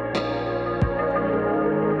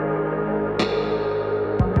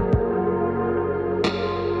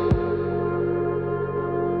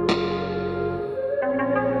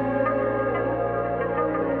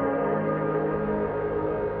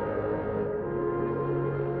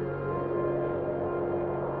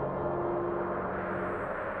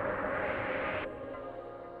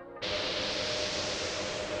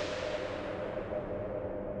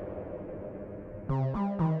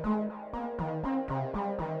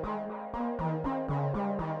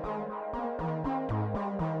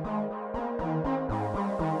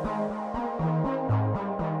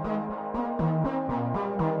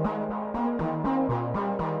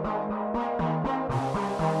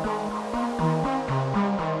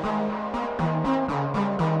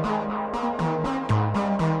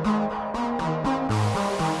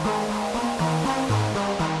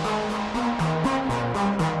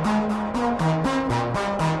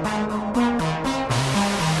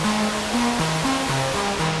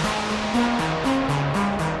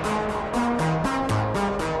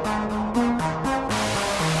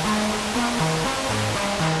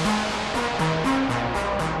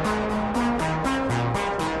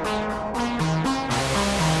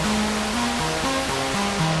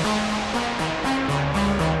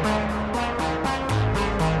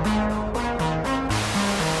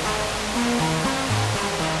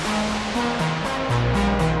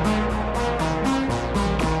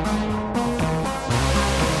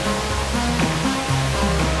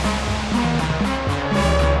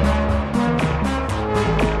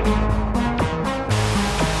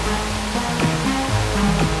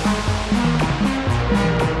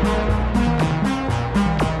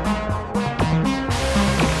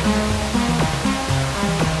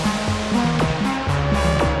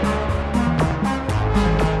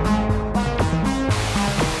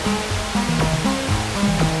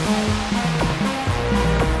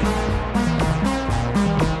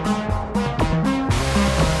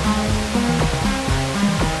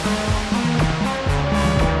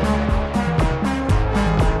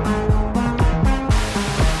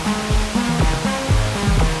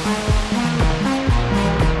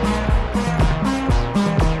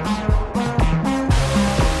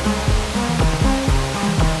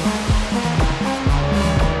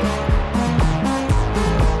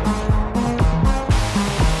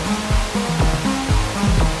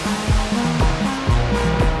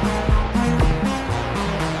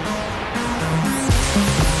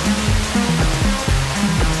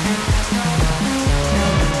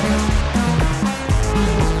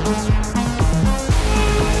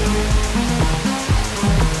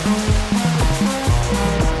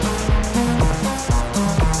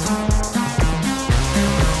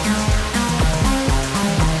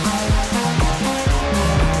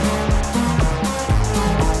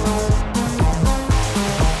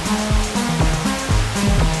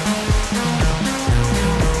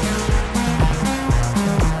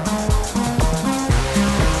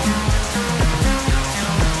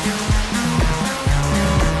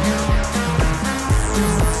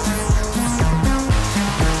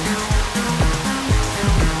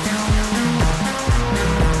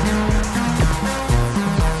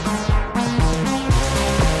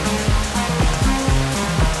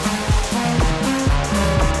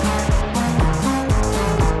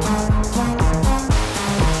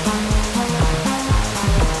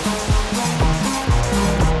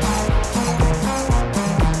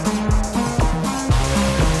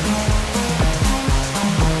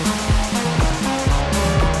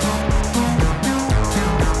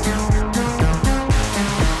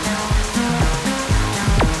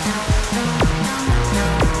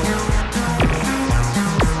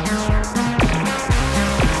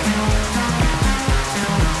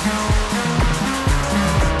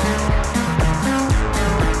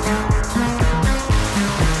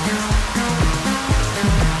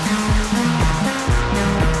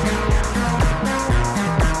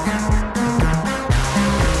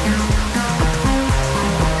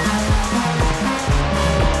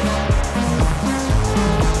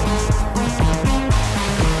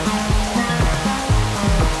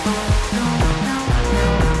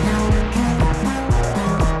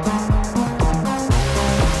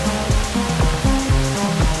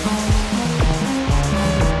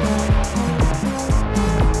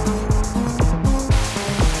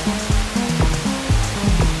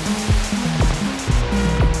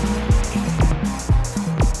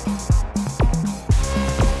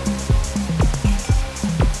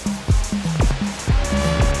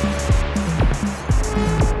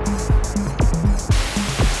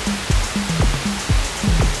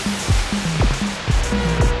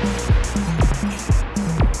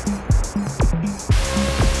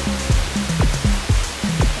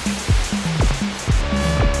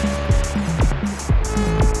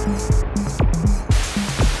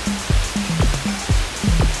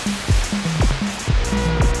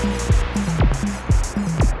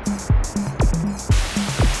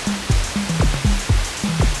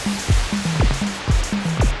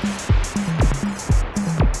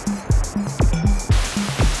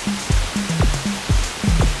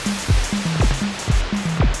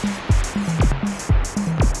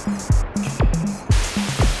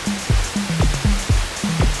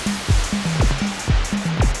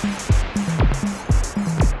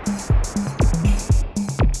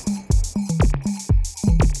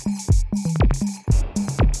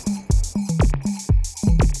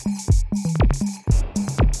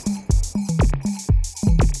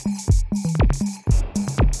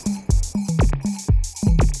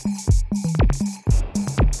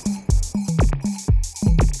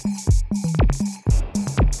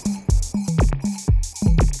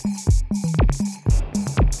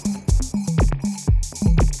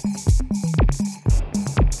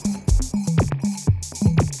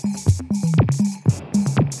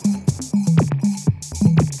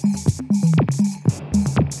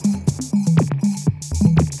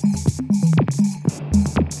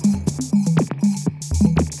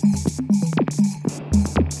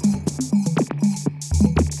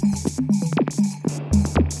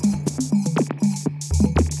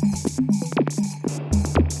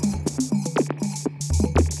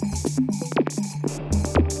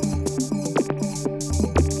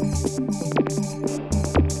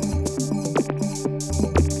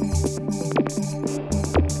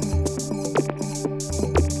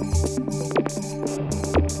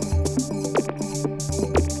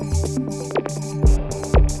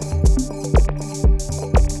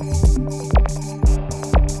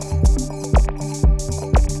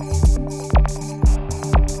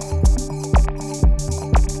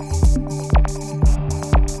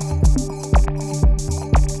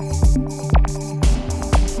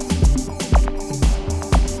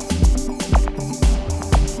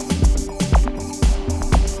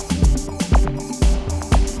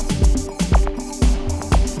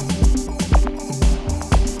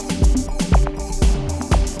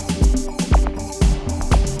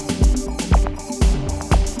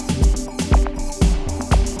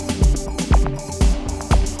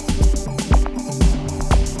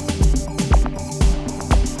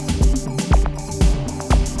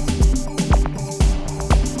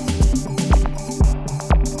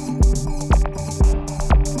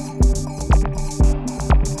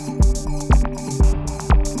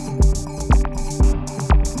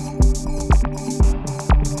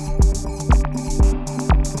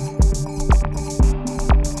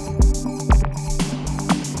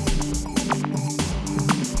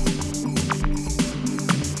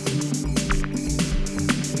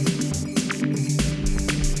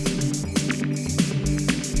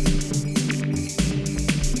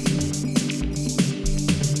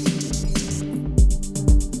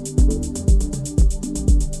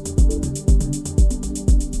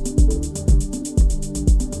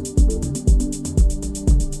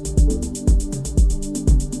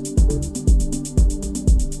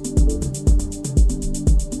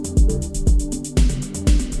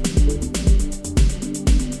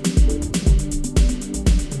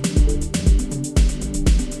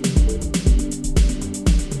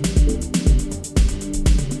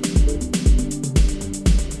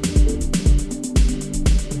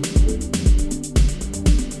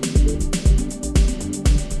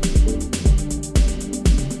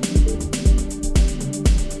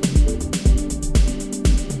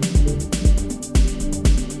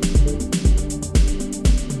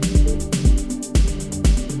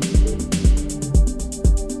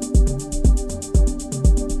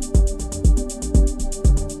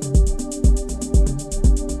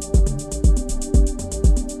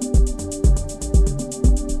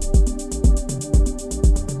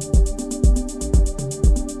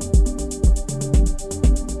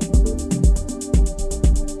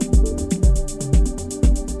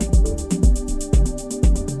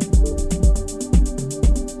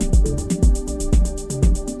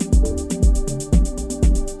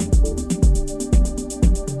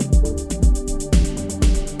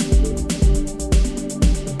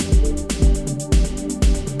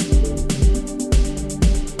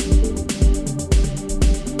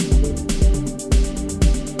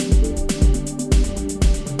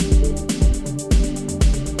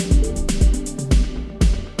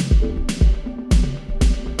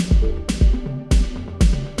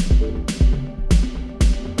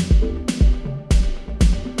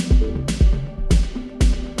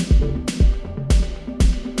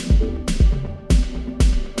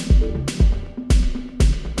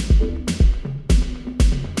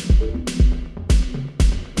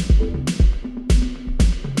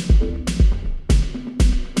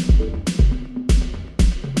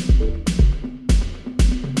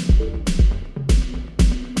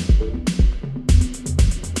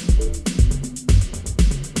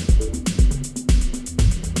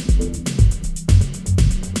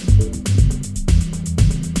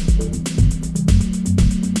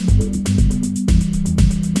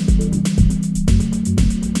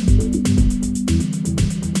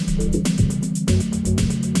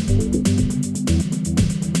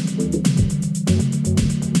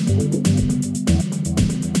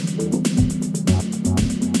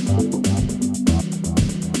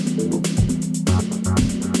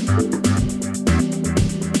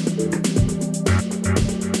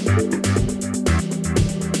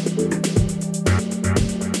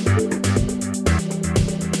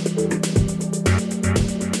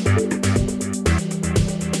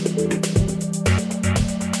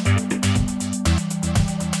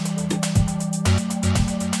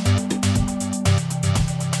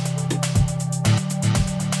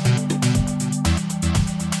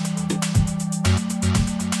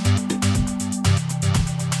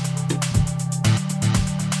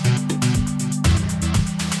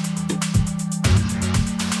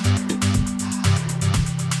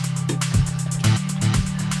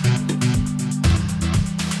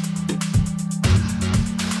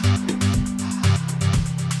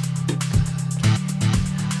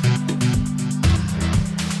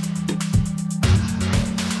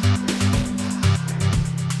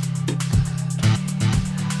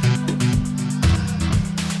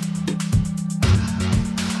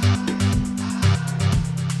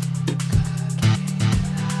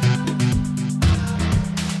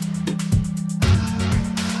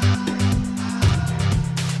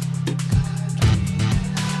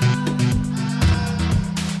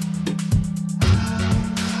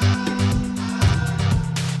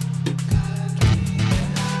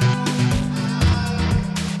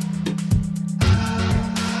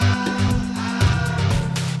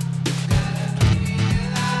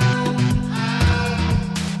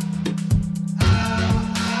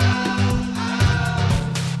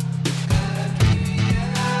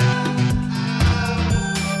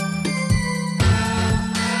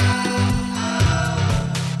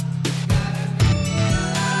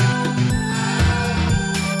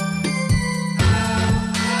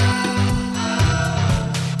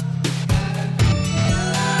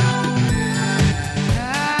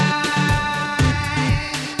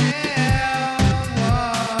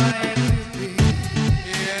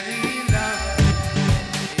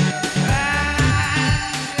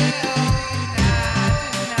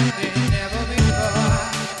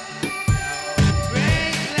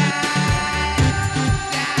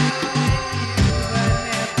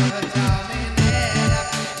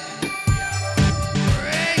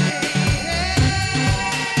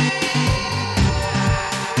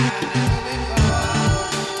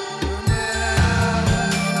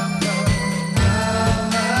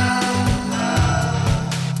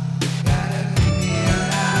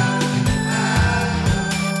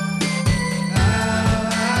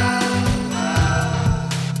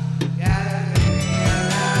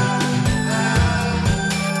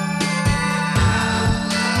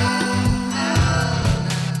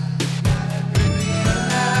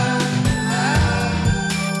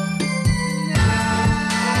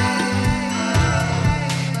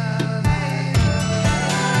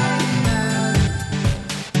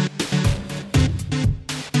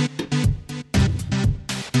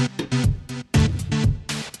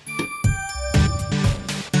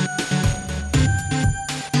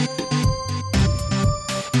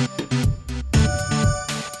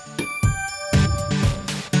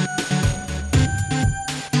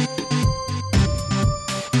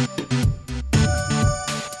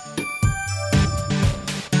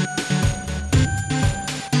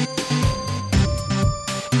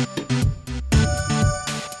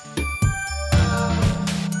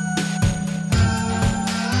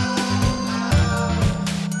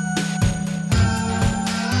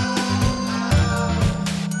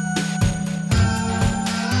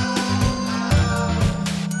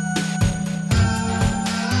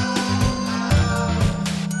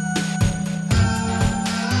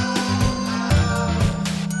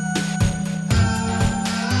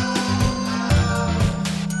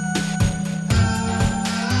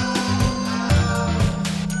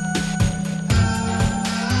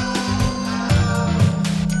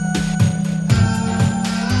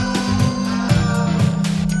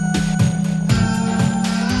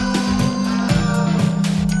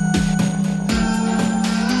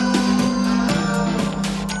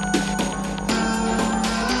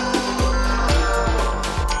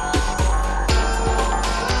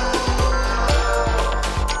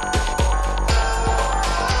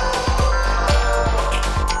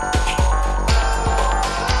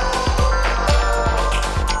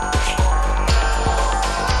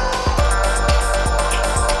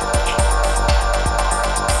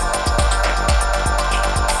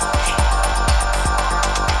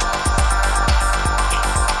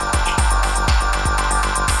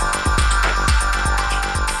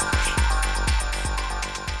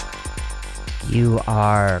 You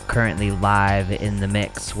are currently live in the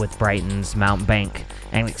mix with Brighton's Mount Bank,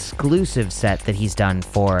 an exclusive set that he's done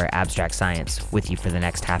for Abstract Science, with you for the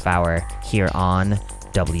next half hour here on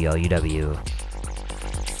WLUW.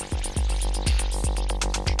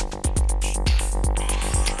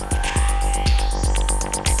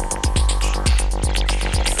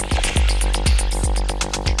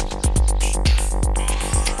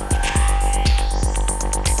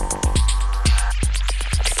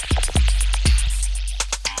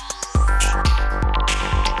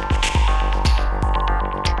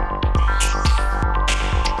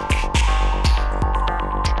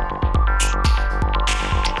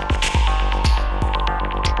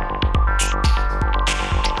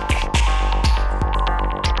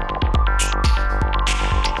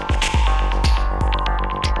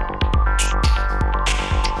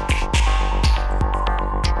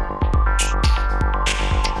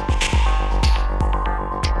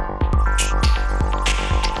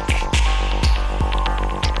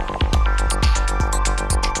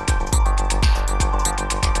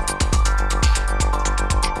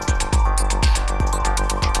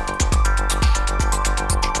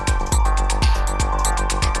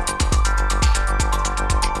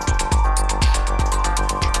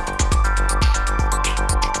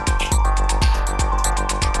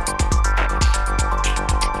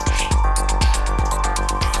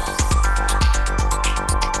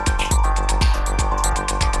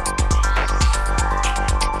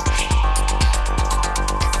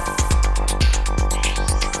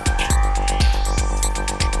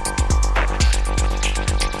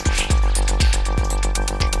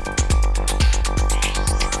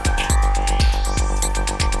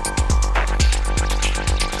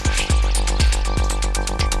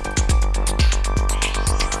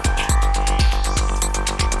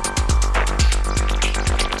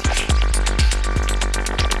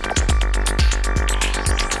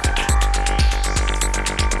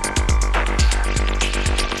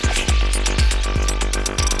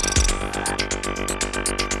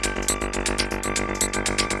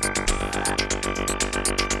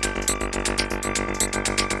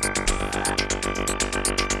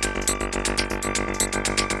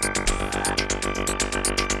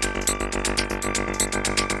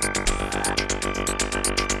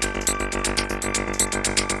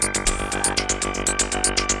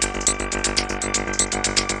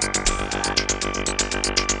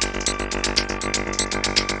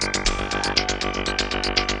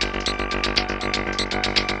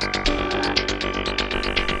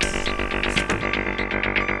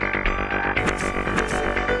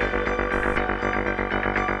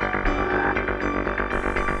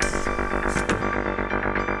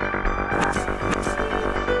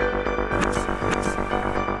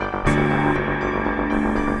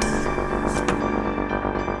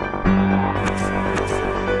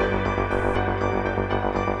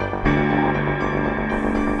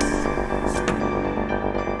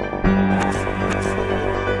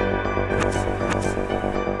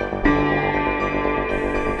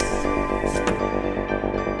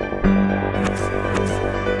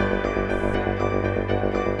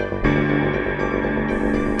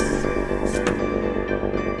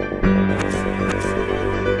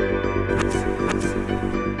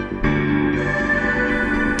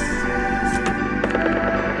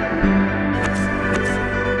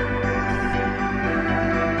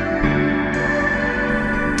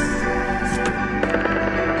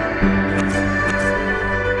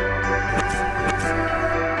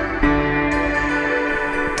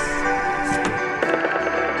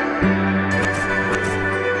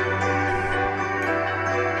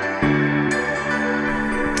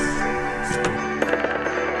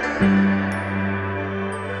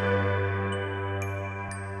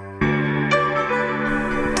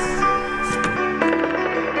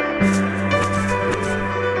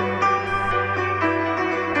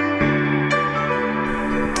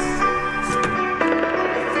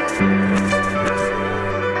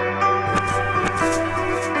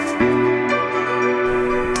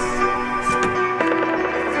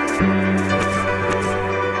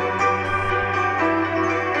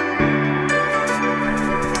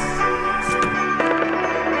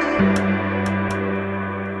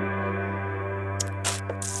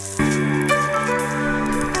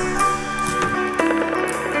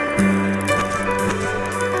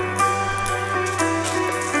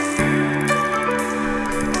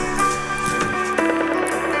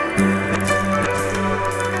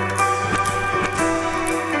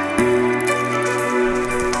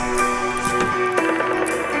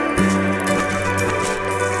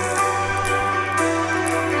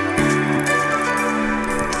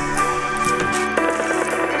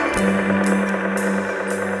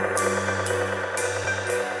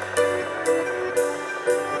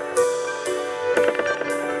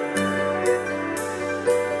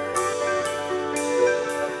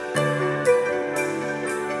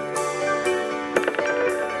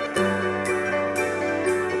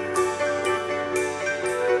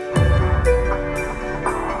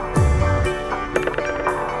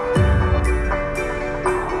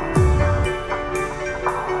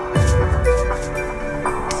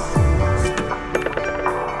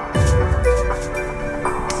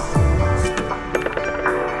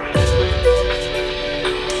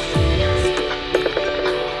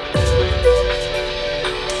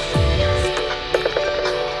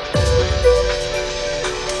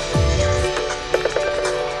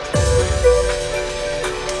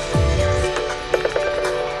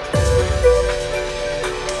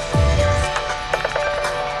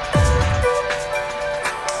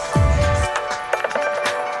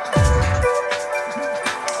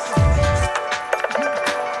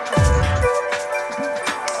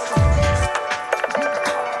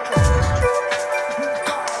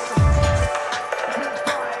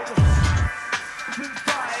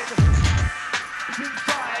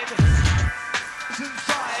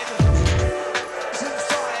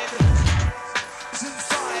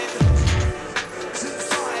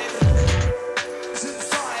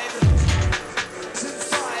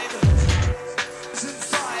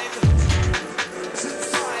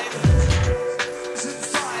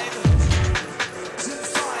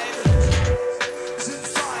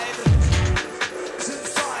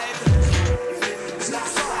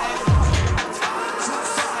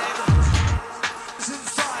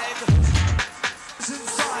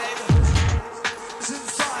 Inside.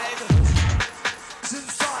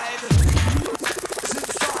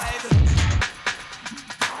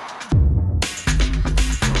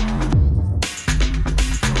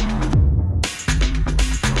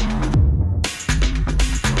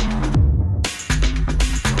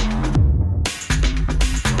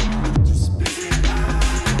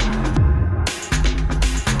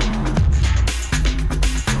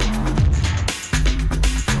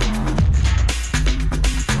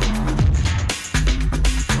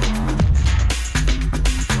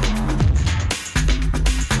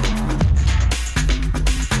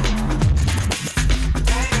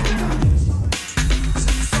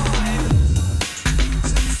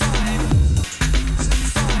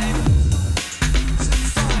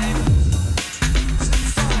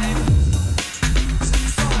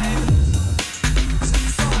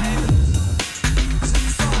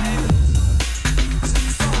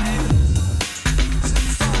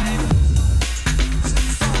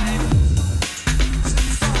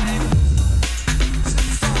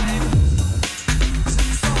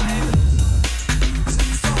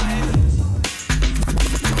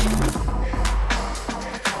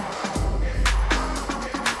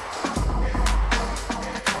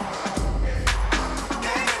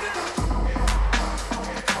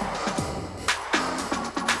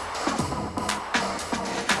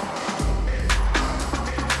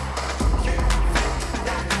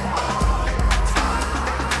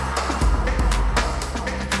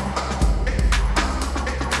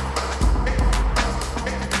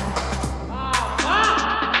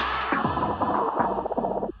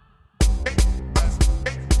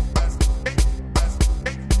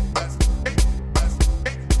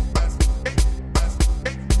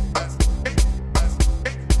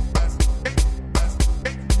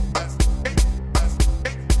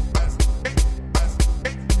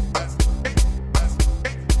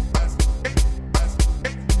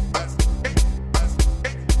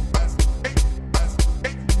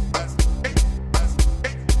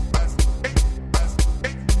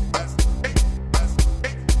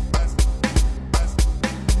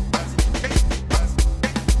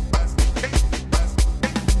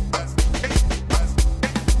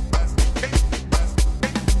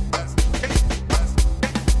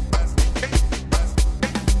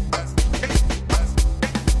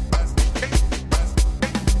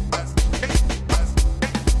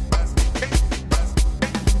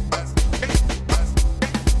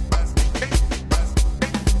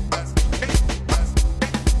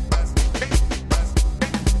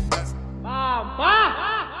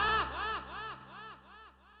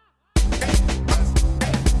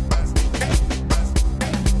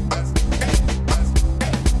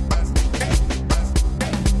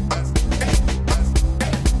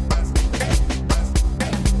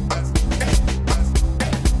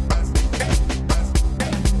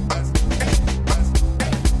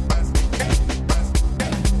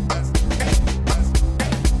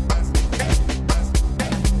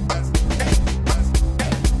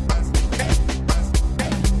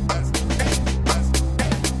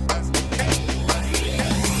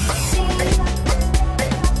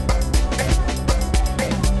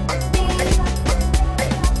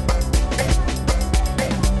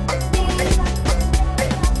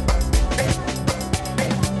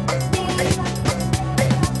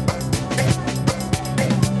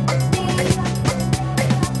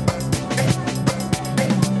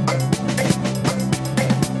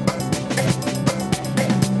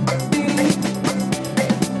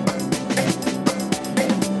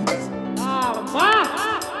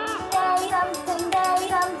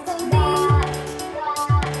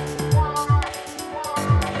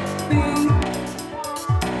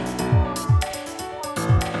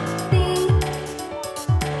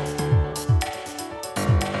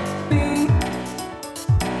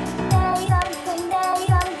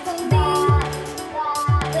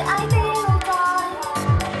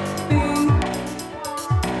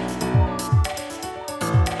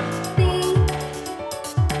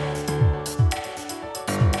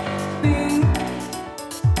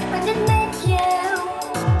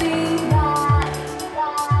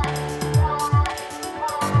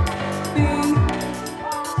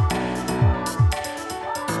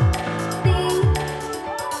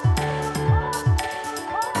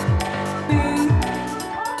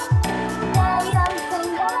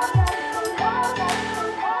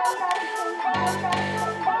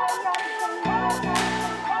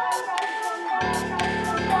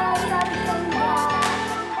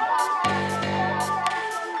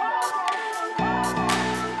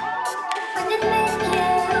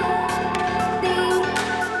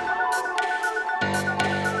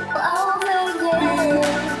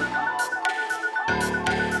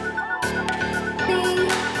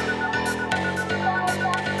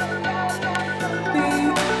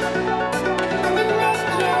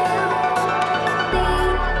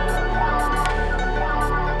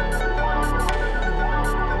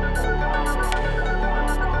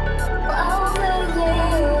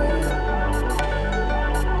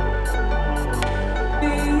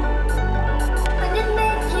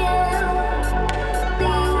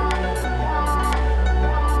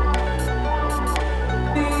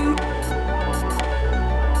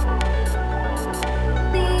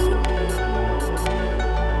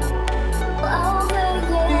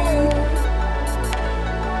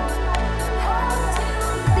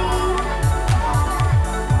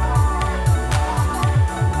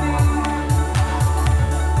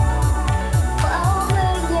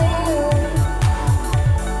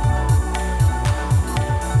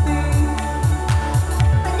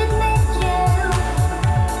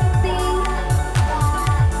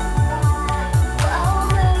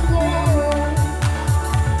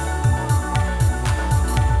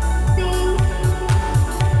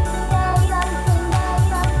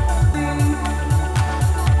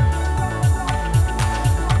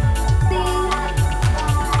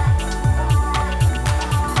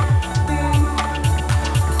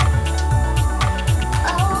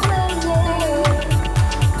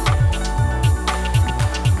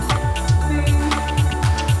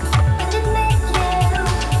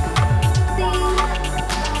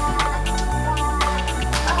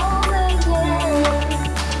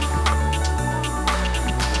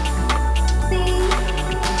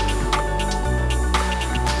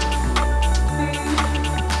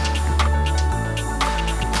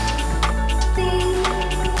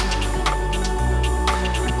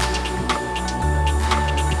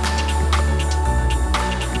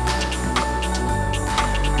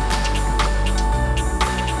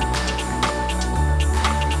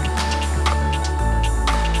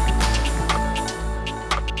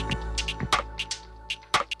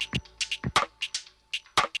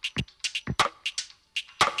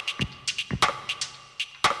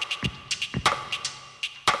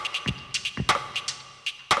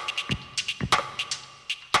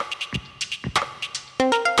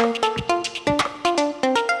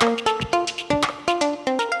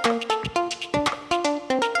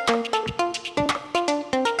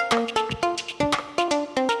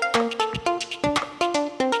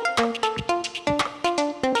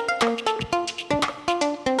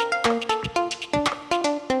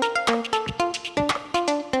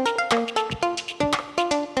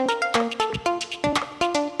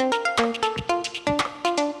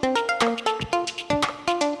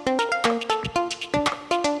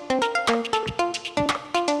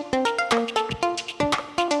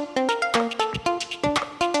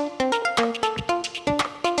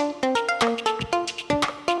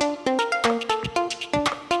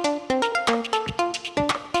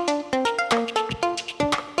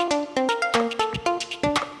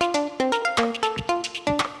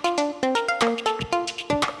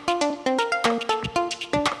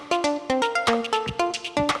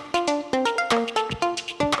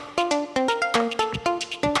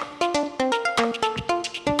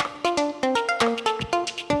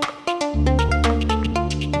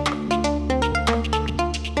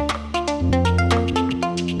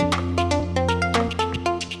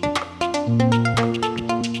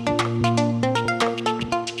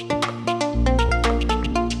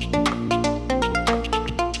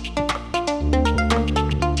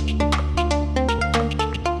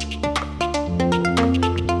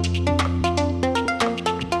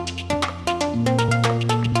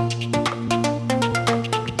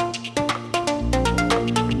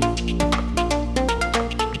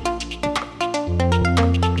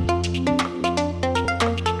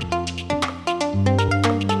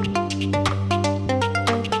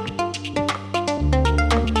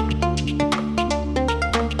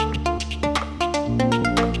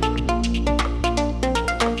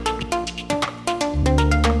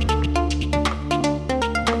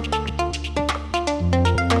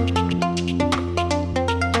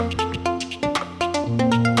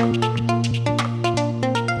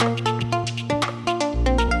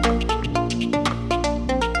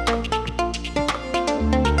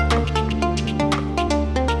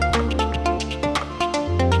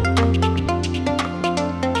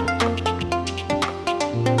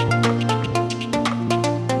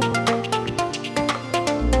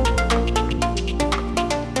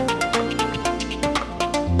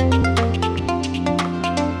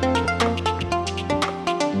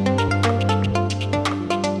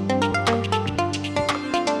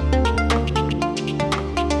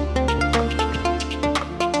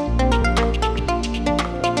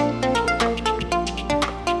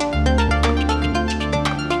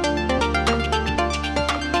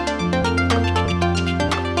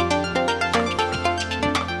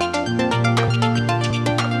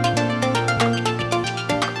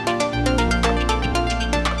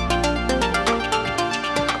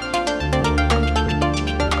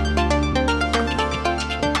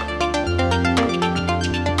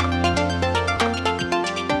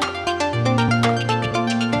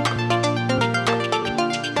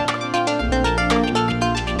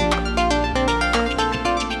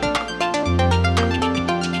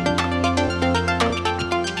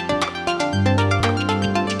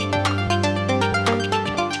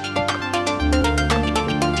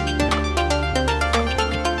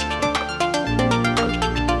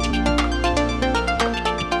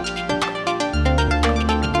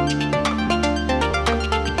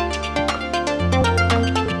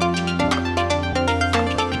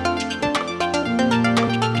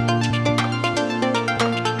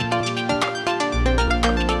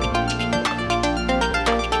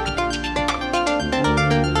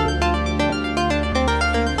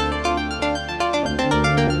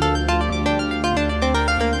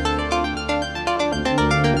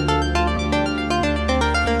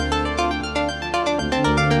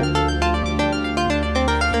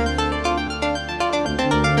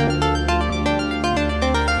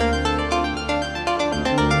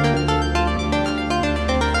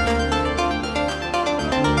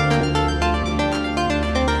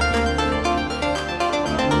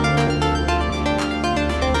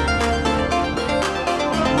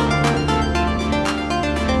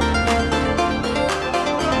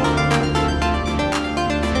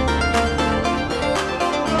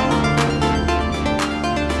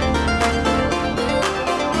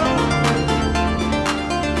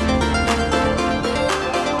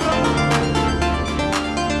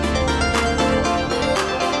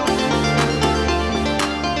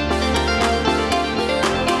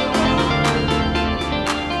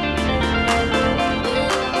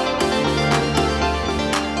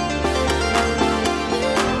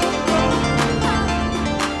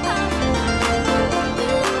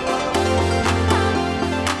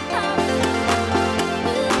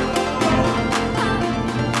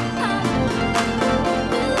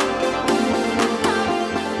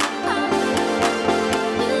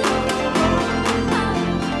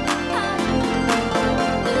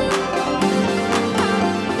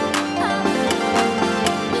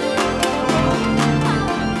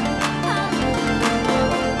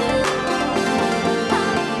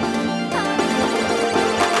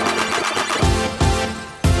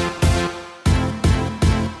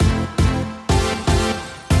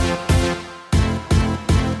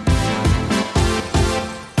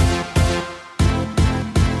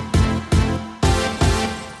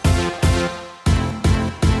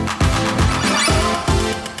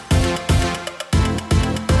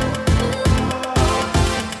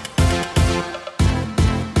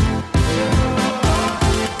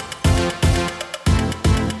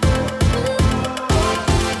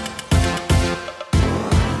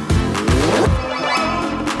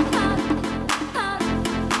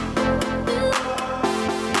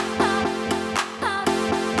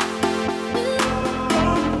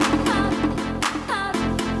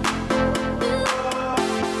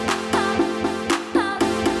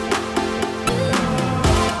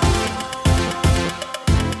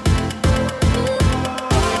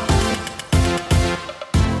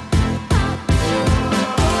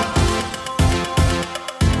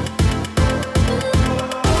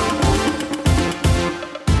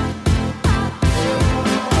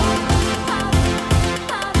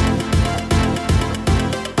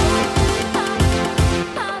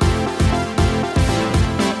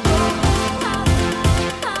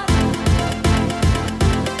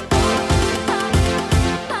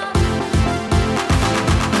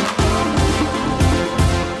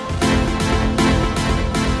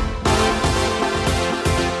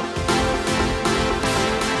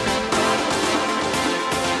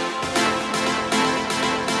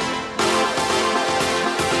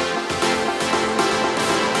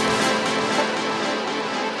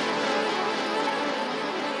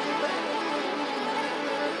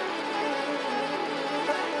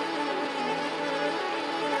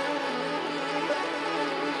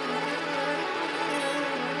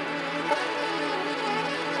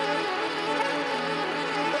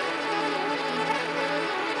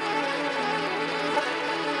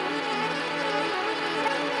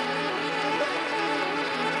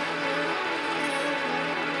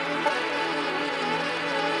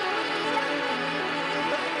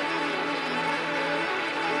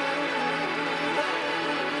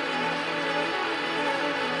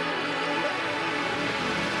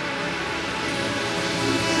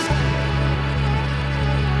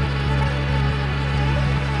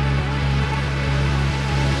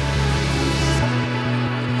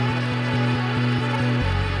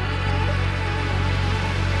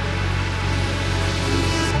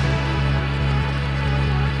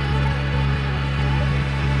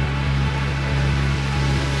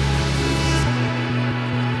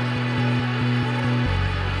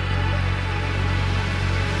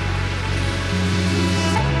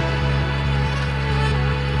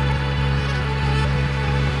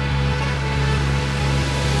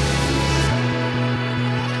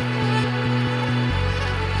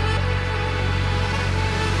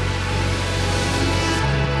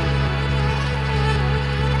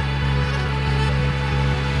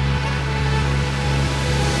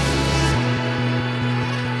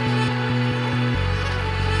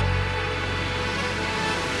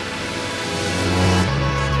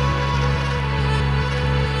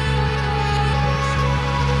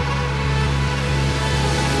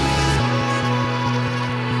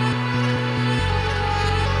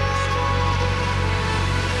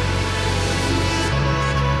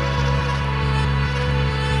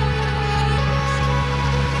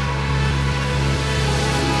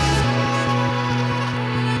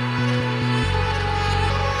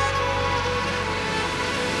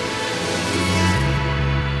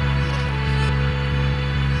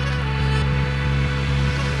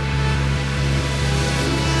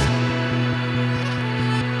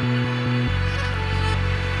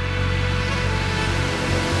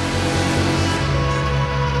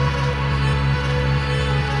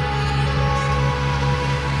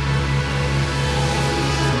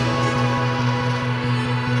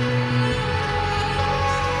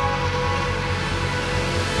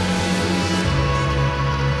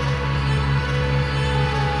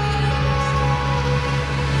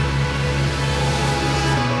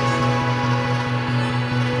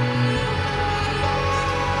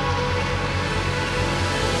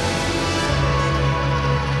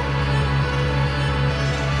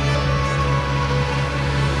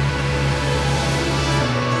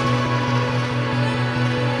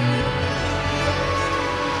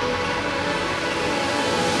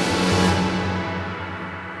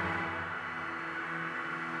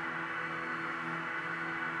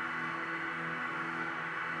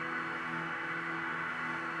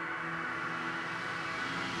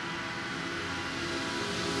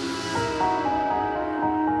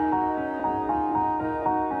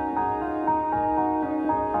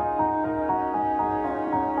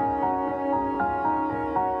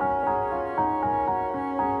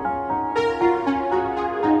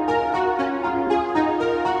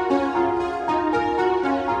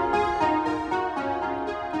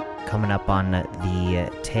 coming up on the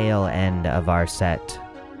tail end of our set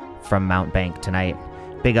from Mount Bank tonight.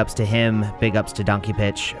 Big ups to him, big ups to Donkey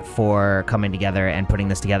Pitch for coming together and putting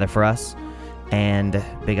this together for us, and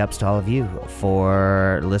big ups to all of you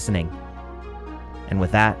for listening. And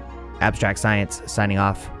with that, Abstract Science signing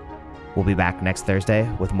off. We'll be back next Thursday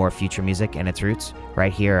with more future music and its roots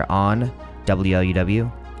right here on WLUW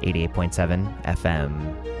 88.7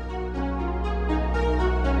 FM.